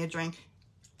second, I need a drink.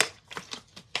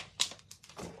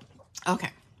 Okay,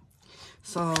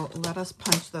 so let us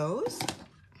punch those.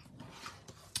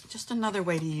 Just another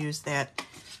way to use that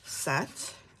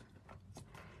set.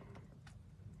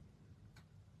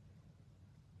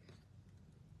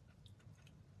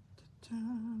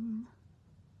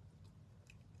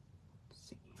 Let's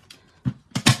see.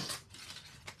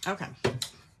 Okay,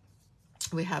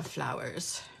 we have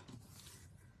flowers.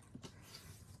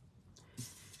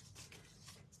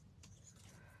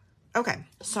 Okay,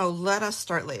 so let us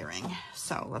start layering.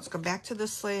 So let's go back to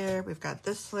this layer. We've got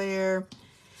this layer.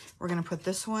 We're gonna put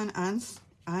this one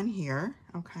on here.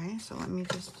 Okay, so let me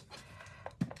just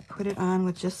put it on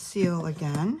with just seal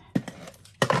again.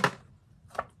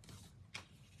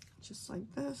 Just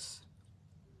like this.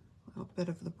 A little bit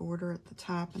of the border at the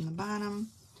top and the bottom.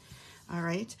 All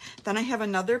right, then I have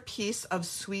another piece of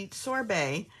Sweet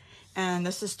Sorbet, and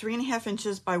this is 3.5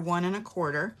 inches by 1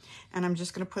 1/4, and I'm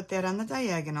just gonna put that on the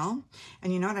diagonal.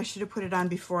 And you know what, I should have put it on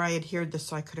before I adhered this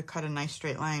so I could have cut a nice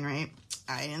straight line, right?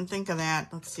 I didn't think of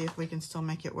that. Let's see if we can still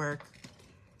make it work.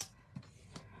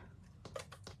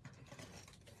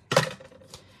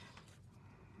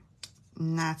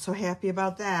 Not so happy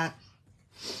about that.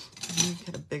 Let me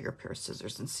get a bigger pair of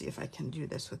scissors and see if I can do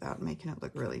this without making it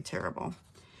look really terrible.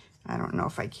 I don't know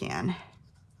if I can.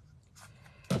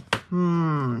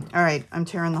 All right, I'm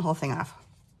tearing the whole thing off.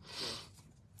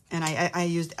 And I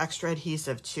used extra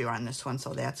adhesive too on this one,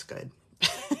 so that's good.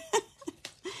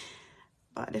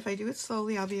 But if I do it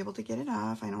slowly, I'll be able to get it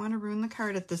off. I don't want to ruin the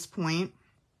card at this point.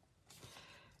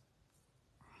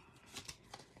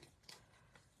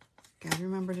 Gotta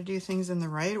remember to do things in the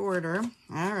right order.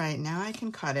 All right, now I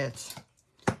can cut it.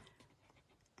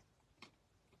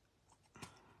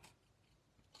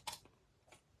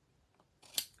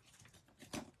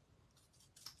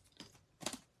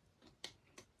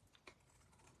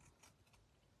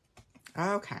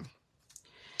 Okay,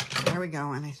 there we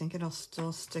go, and I think it'll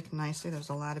still stick nicely. There's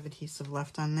a lot of adhesive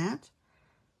left on that.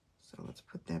 So let's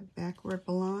put that back where it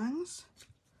belongs.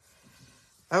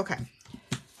 Okay,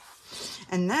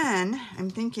 and then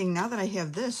I'm thinking now that I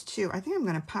have this too, I think I'm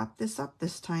gonna pop this up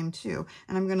this time too,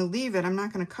 and I'm gonna leave it, I'm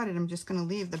not gonna cut it, I'm just gonna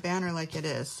leave the banner like it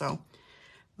is. So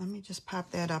let me just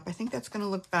pop that up. I think that's gonna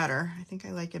look better. I think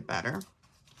I like it better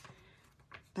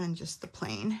than just the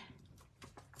plain.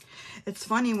 It's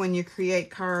funny when you create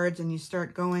cards and you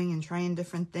start going and trying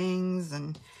different things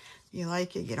and you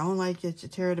like it, you don't like it, you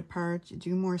tear it apart, you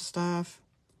do more stuff.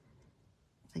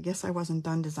 I guess I wasn't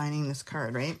done designing this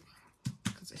card, right?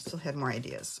 Because I still had more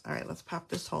ideas. All right, let's pop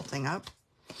this whole thing up.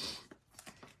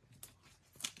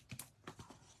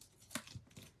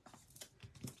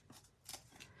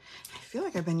 I feel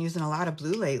like I've been using a lot of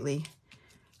blue lately.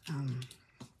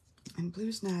 And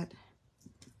blue's not,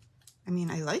 I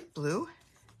mean, I like blue,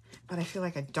 but I feel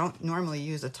like I don't normally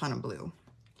use a ton of blue.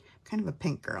 I'm kind of a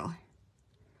pink girl.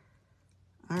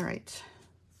 All right,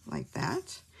 like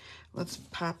that. Let's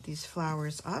pop these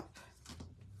flowers up.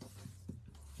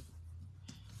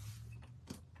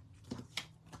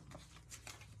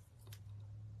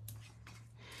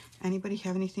 Anybody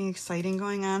have anything exciting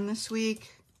going on this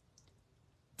week?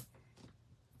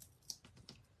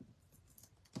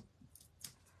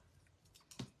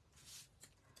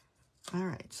 All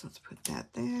right, so let's put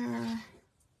that there.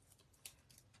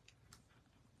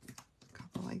 A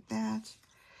couple like that.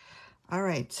 All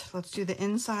right, let's do the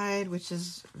inside, which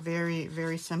is very,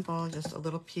 very simple. Just a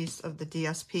little piece of the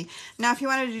DSP. Now, if you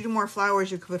wanted to do more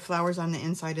flowers, you could put flowers on the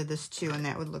inside of this too, and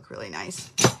that would look really nice.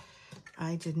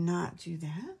 I did not do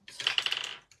that.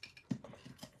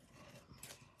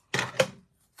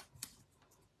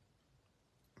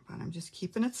 But I'm just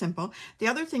keeping it simple. The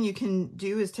other thing you can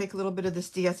do is take a little bit of this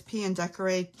DSP and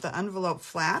decorate the envelope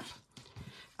flap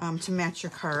to match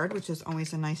your card, which is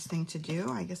always a nice thing to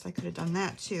do. I guess I could have done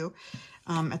that too.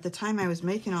 At the time I was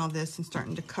making all this and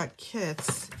starting to cut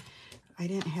kits, I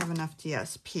didn't have enough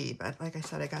DSP, but like I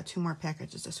said, I got 2 more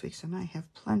packages this week, so now I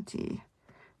have plenty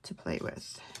to play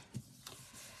with.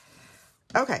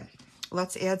 Okay,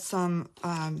 let's add some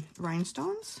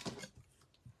rhinestones.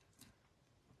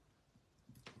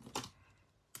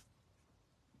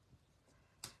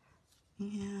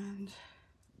 And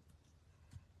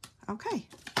okay,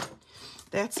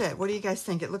 that's it. What do you guys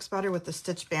think? It looks better with the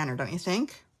stitch banner, don't you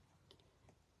think?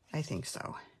 I think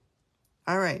so.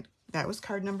 All right, that was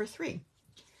card number 3.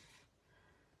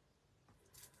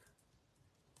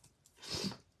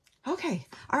 Okay,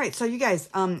 all right, so you guys,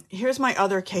 here's my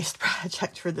other case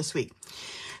project for this week.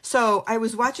 So I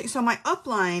was watching, so my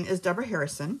upline is Deborah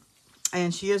Harrison,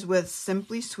 and she is with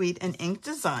Simply Sweet and Ink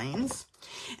Designs.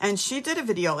 And she did a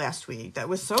video last week that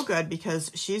was so good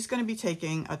because she's going to be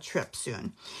taking a trip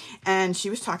soon. And she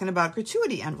was talking about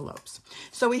gratuity envelopes.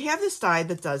 So we have this die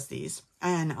that does these.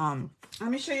 And let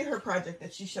me show you her project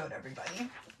that she showed everybody.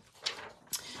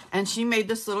 And she made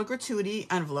this little gratuity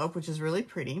envelope, which is really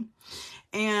pretty.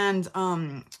 And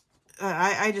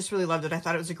I just really loved it. I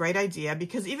thought it was a great idea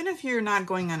because even if you're not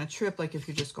going on a trip, like if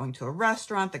you're just going to a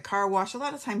restaurant, the car wash, a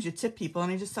lot of times you tip people.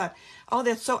 And I just thought, oh,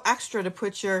 that's so extra to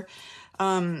put your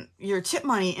tip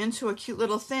money into a cute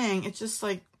little thing. It's just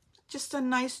like, just a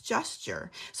nice gesture.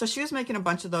 So she was making a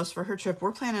bunch of those for her trip.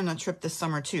 We're planning a trip this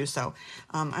summer too. So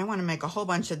I want to make a whole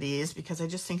bunch of these because I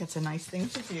just think it's a nice thing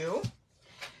to do.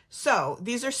 So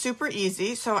these are super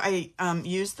easy. So I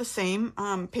used the same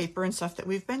paper and stuff that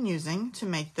we've been using to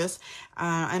make this.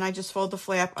 And I just fold the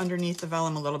flap underneath the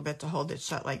vellum a little bit to hold it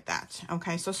shut like that.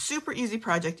 Okay, so super easy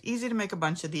project, easy to make a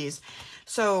bunch of these.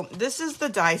 So this is the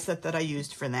die set that I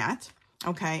used for that.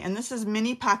 Okay, and this is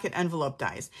mini pocket envelope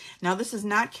dies. Now this is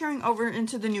not carrying over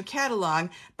into the new catalog,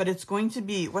 but it's going to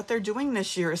be, what they're doing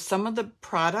this year is some of the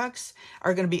products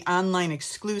are going to be online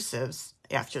exclusives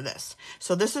after this.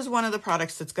 So this is one of the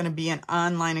products that's going to be an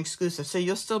online exclusive. So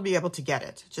you'll still be able to get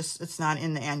it. Just, it's not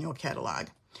in the annual catalog.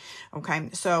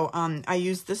 Okay, so I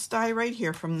used this die right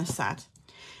here from the set.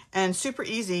 And super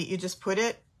easy, you just put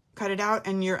it, cut it out,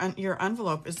 and your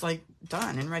envelope is like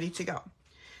done and ready to go.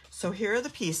 So here are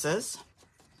the pieces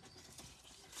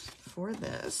for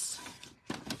this.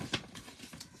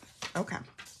 Okay,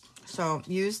 so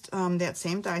used that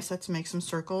same die set to make some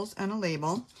circles and a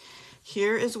label.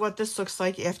 Here is what this looks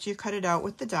like after you cut it out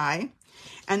with the die.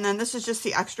 And then this is just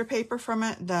the extra paper from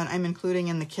it that I'm including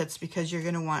in the kits because you're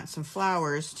going to want some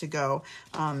flowers to go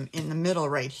in the middle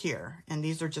right here. And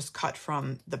these are just cut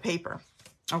from the paper.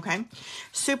 Okay,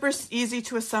 super easy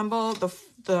to assemble.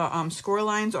 The score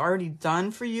lines are already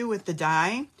done for you with the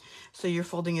die. So you're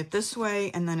folding it this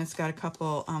way, and then it's got a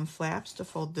couple flaps to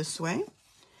fold this way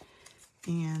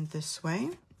and this way.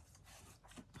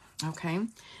 Okay,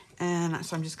 and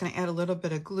so I'm just going to add a little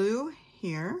bit of glue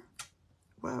here.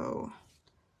 Whoa,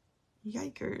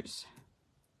 yikers.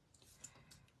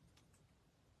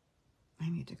 I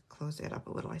need to close that up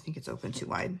a little. I think it's open too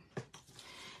wide.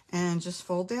 And just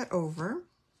fold that over.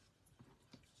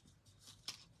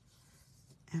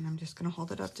 And I'm just going to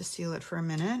hold it up to seal it for a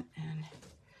minute and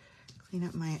clean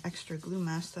up my extra glue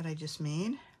mess that I just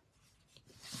made.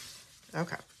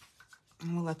 Okay.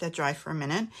 And we'll let that dry for a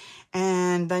minute.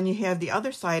 And then you have the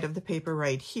other side of the paper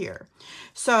right here.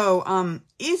 So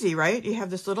easy, right? You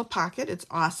have this little pocket. It's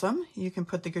awesome. You can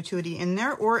put the gratuity in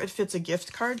there, or it fits a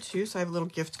gift card too. So I have a little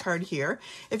gift card here.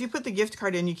 If you put the gift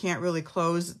card in, you can't really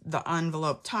close the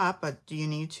envelope top, but do you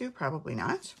need to? Probably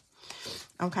not.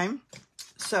 Okay.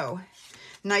 So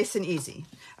nice and easy.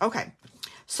 Okay.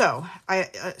 So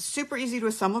super easy to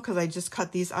assemble because I just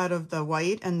cut these out of the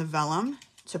white and the vellum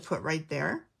to put right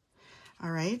there. All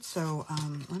right, so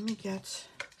let me get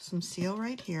some seal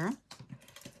right here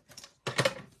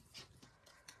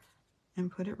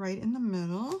and put it right in the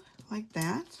middle like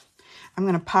that. I'm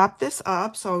going to pop this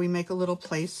up so we make a little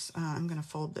place. I'm going to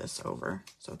fold this over,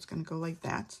 so it's going to go like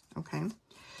that. Okay.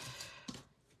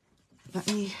 Let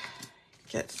me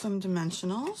get some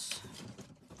dimensionals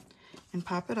and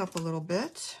pop it up a little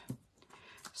bit.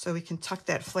 So we can tuck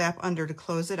that flap under to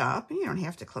close it up. And you don't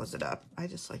have to close it up. I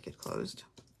just like it closed.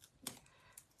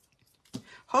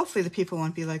 Hopefully the people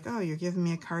won't be like, oh, you're giving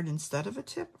me a card instead of a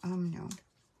tip. No,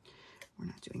 we're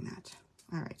not doing that.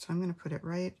 All right, so I'm going to put it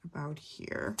right about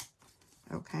here.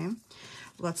 Okay,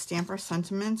 let's stamp our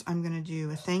sentiments. I'm going to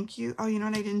do a thank you. Oh, you know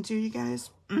what I didn't do, you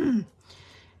guys?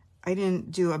 I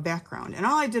didn't do a background. And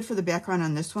all I did for the background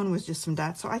on this one was just some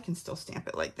dots, so I can still stamp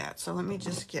it like that. So let me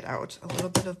just get out a little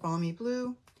bit of balmy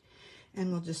blue,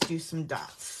 and we'll just do some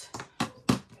dots.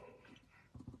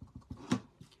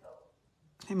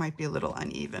 They might be a little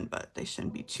uneven, but they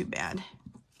shouldn't be too bad.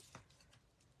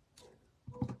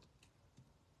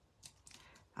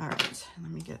 All right,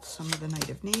 let me get some of the Night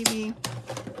of Navy.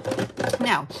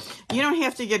 Now, you don't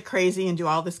have to get crazy and do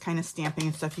all this kind of stamping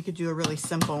and stuff. You could do a really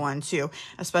simple one too,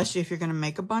 especially if you're going to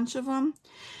make a bunch of them.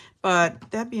 But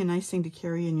that'd be a nice thing to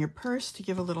carry in your purse to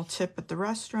give a little tip at the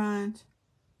restaurant.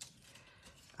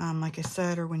 Like I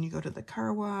said, or when you go to the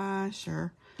car wash,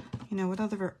 or, you know,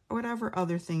 whatever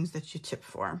other things that you tip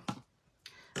for.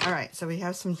 All right, so we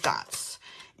have some dots.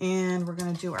 And we're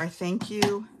going to do our thank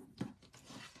you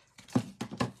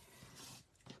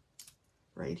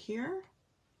right here.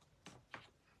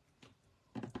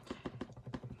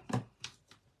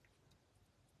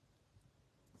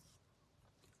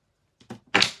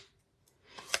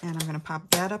 And I'm going to pop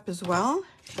that up as well.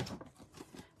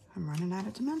 I'm running out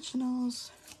of dimensionals.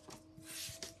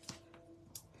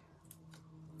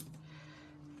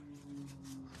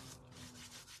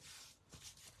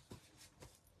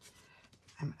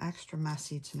 I'm extra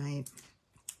messy tonight.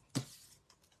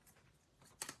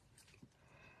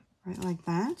 Right like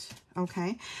that.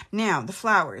 Okay. Now, the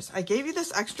flowers. I gave you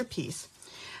this extra piece,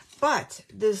 but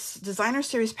this designer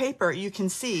series paper, you can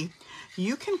see,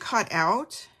 you can cut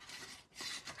out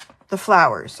the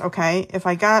flowers, okay? If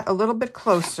I got a little bit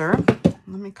closer, let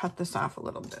me cut this off a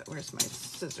little bit. Where's my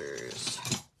scissors?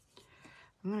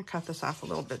 I'm going to cut this off a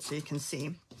little bit so you can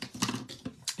see.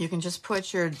 You can just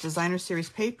put your designer series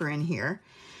paper in here,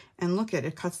 and look at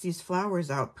it, cuts these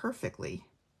flowers out perfectly.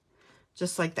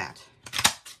 Just like that.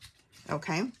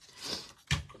 Okay.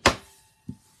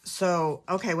 So,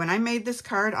 okay, when I made this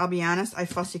card, I'll be honest, I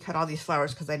fussy cut all these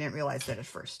flowers because I didn't realize that at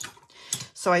first.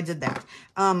 So I did that.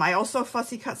 I also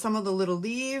fussy cut some of the little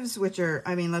leaves, which are,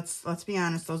 I mean, let's be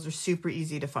honest, those are super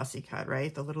easy to fussy cut,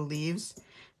 right? The little leaves,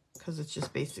 because it's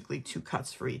just basically 2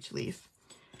 cuts for each leaf.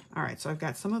 All right, so I've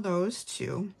got some of those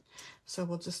too. So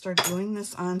we'll just start gluing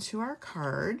this onto our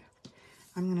card.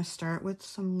 I'm going to start with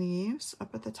some leaves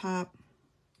up at the top.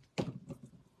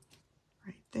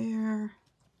 Right there.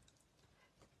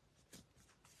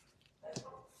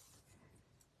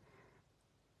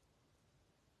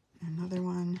 Another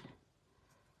one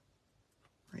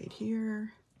right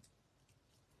here.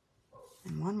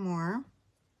 And one more.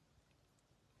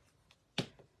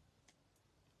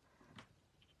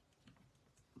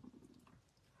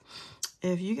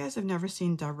 If you guys have never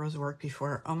seen Deborah's work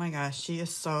before, oh my gosh, she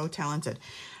is so talented.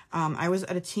 I was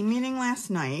at a team meeting last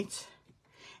night,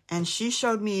 and she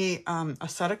showed me a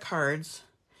set of cards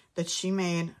that she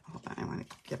made. Hold on, I want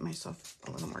to get myself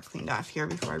a little more cleaned off here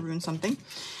before I ruin something.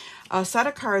 A set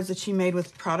of cards that she made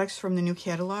with products from the new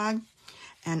catalog.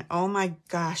 And oh my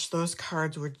gosh, those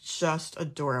cards were just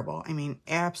adorable. I mean,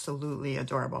 absolutely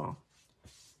adorable.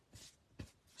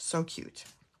 So cute.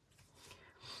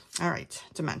 All right,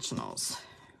 dimensionals.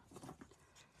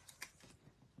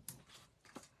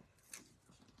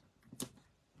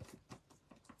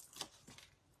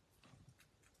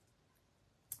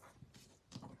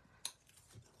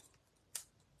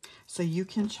 So you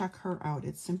can check her out.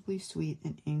 It's Simply Sweet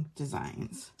and Ink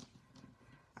Designs.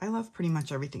 I love pretty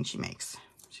much everything she makes.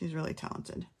 She's really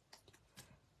talented.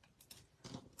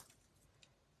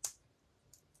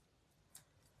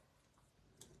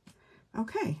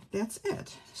 Okay, that's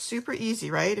it. Super easy,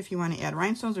 right? If you want to add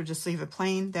rhinestones or just leave it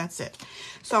plain, that's it.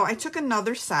 So I took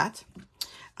another set,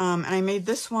 and I made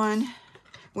this one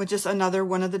with just another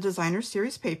one of the designer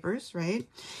series papers, right?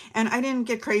 And I didn't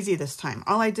get crazy this time.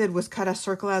 All I did was cut a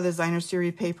circle out of the designer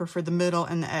series paper for the middle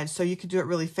and the edge, so you could do it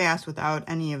really fast without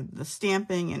any of the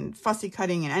stamping and fussy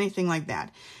cutting and anything like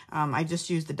that. I just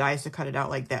used the dies to cut it out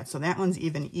like that, so that one's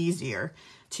even easier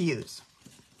to use.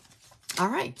 All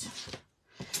right.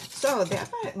 So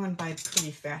that went by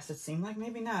pretty fast, it seemed like.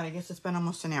 Maybe not. I guess it's been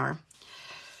almost an hour.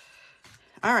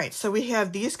 All right, so we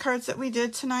have these cards that we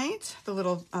did tonight, the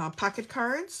little pocket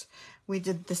cards. We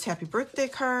did this happy birthday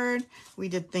card. We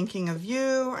did thinking of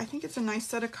you. I think it's a nice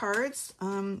set of cards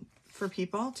for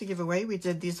people to give away. We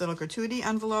did these little gratuity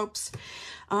envelopes.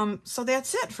 So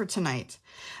that's it for tonight.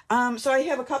 So I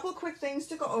have a couple quick things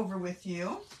to go over with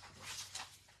you.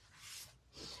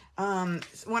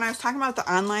 when I was talking about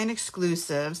the online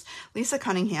exclusives, Lisa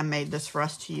Cunningham made this for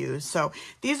us to use. So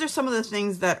these are some of the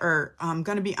things that are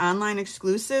going to be online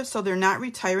exclusive. So they're not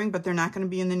retiring, but they're not going to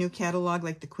be in the new catalog,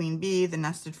 like the Queen Bee, the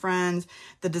Nested Friends,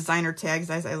 the designer tag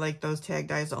dies. I like those tag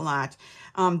dies a lot.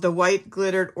 The white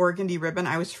glittered organdy ribbon.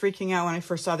 I was freaking out when I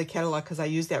first saw the catalog because I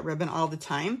use that ribbon all the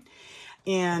time.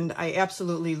 And I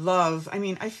absolutely love, I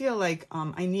mean, I feel like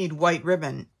I need white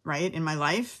ribbon, right, in my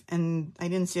life. And I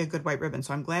didn't see a good white ribbon.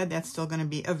 So I'm glad that's still going to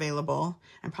be available.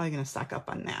 I'm probably going to stock up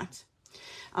on that.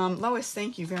 Lois,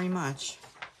 thank you very much.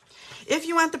 If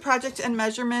you want the project and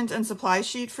measurement and supply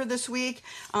sheet for this week,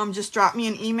 just drop me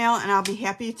an email and I'll be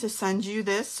happy to send you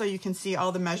this so you can see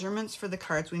all the measurements for the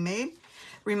cards we made.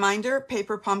 Reminder,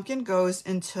 Paper Pumpkin goes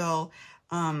until,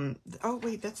 oh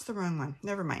wait, that's the wrong one.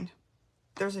 Never mind.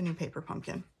 There's a new Paper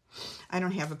Pumpkin. I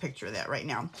don't have a picture of that right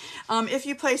now. If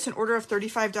you place an order of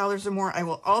 $35 or more, I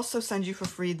will also send you for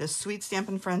free the Sweet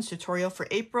Stampin' Friends tutorial for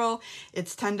April.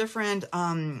 It's 10 different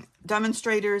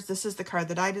demonstrators. This is the card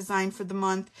that I designed for the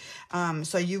month.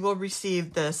 So you will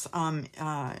receive this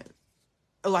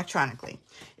electronically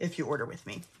if you order with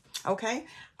me. Okay,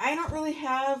 I don't really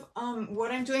have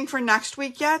what I'm doing for next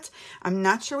week yet. I'm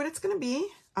not sure what it's going to be.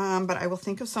 But I will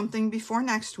think of something before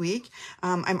next week.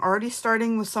 I'm already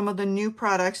starting with some of the new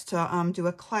products to do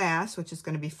a class, which is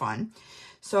going to be fun.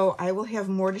 So I will have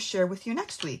more to share with you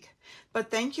next week.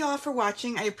 But thank you all for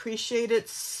watching. I appreciate it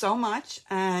so much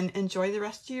and enjoy the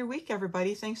rest of your week,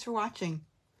 everybody. Thanks for watching.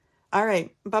 All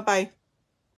right. Bye-bye.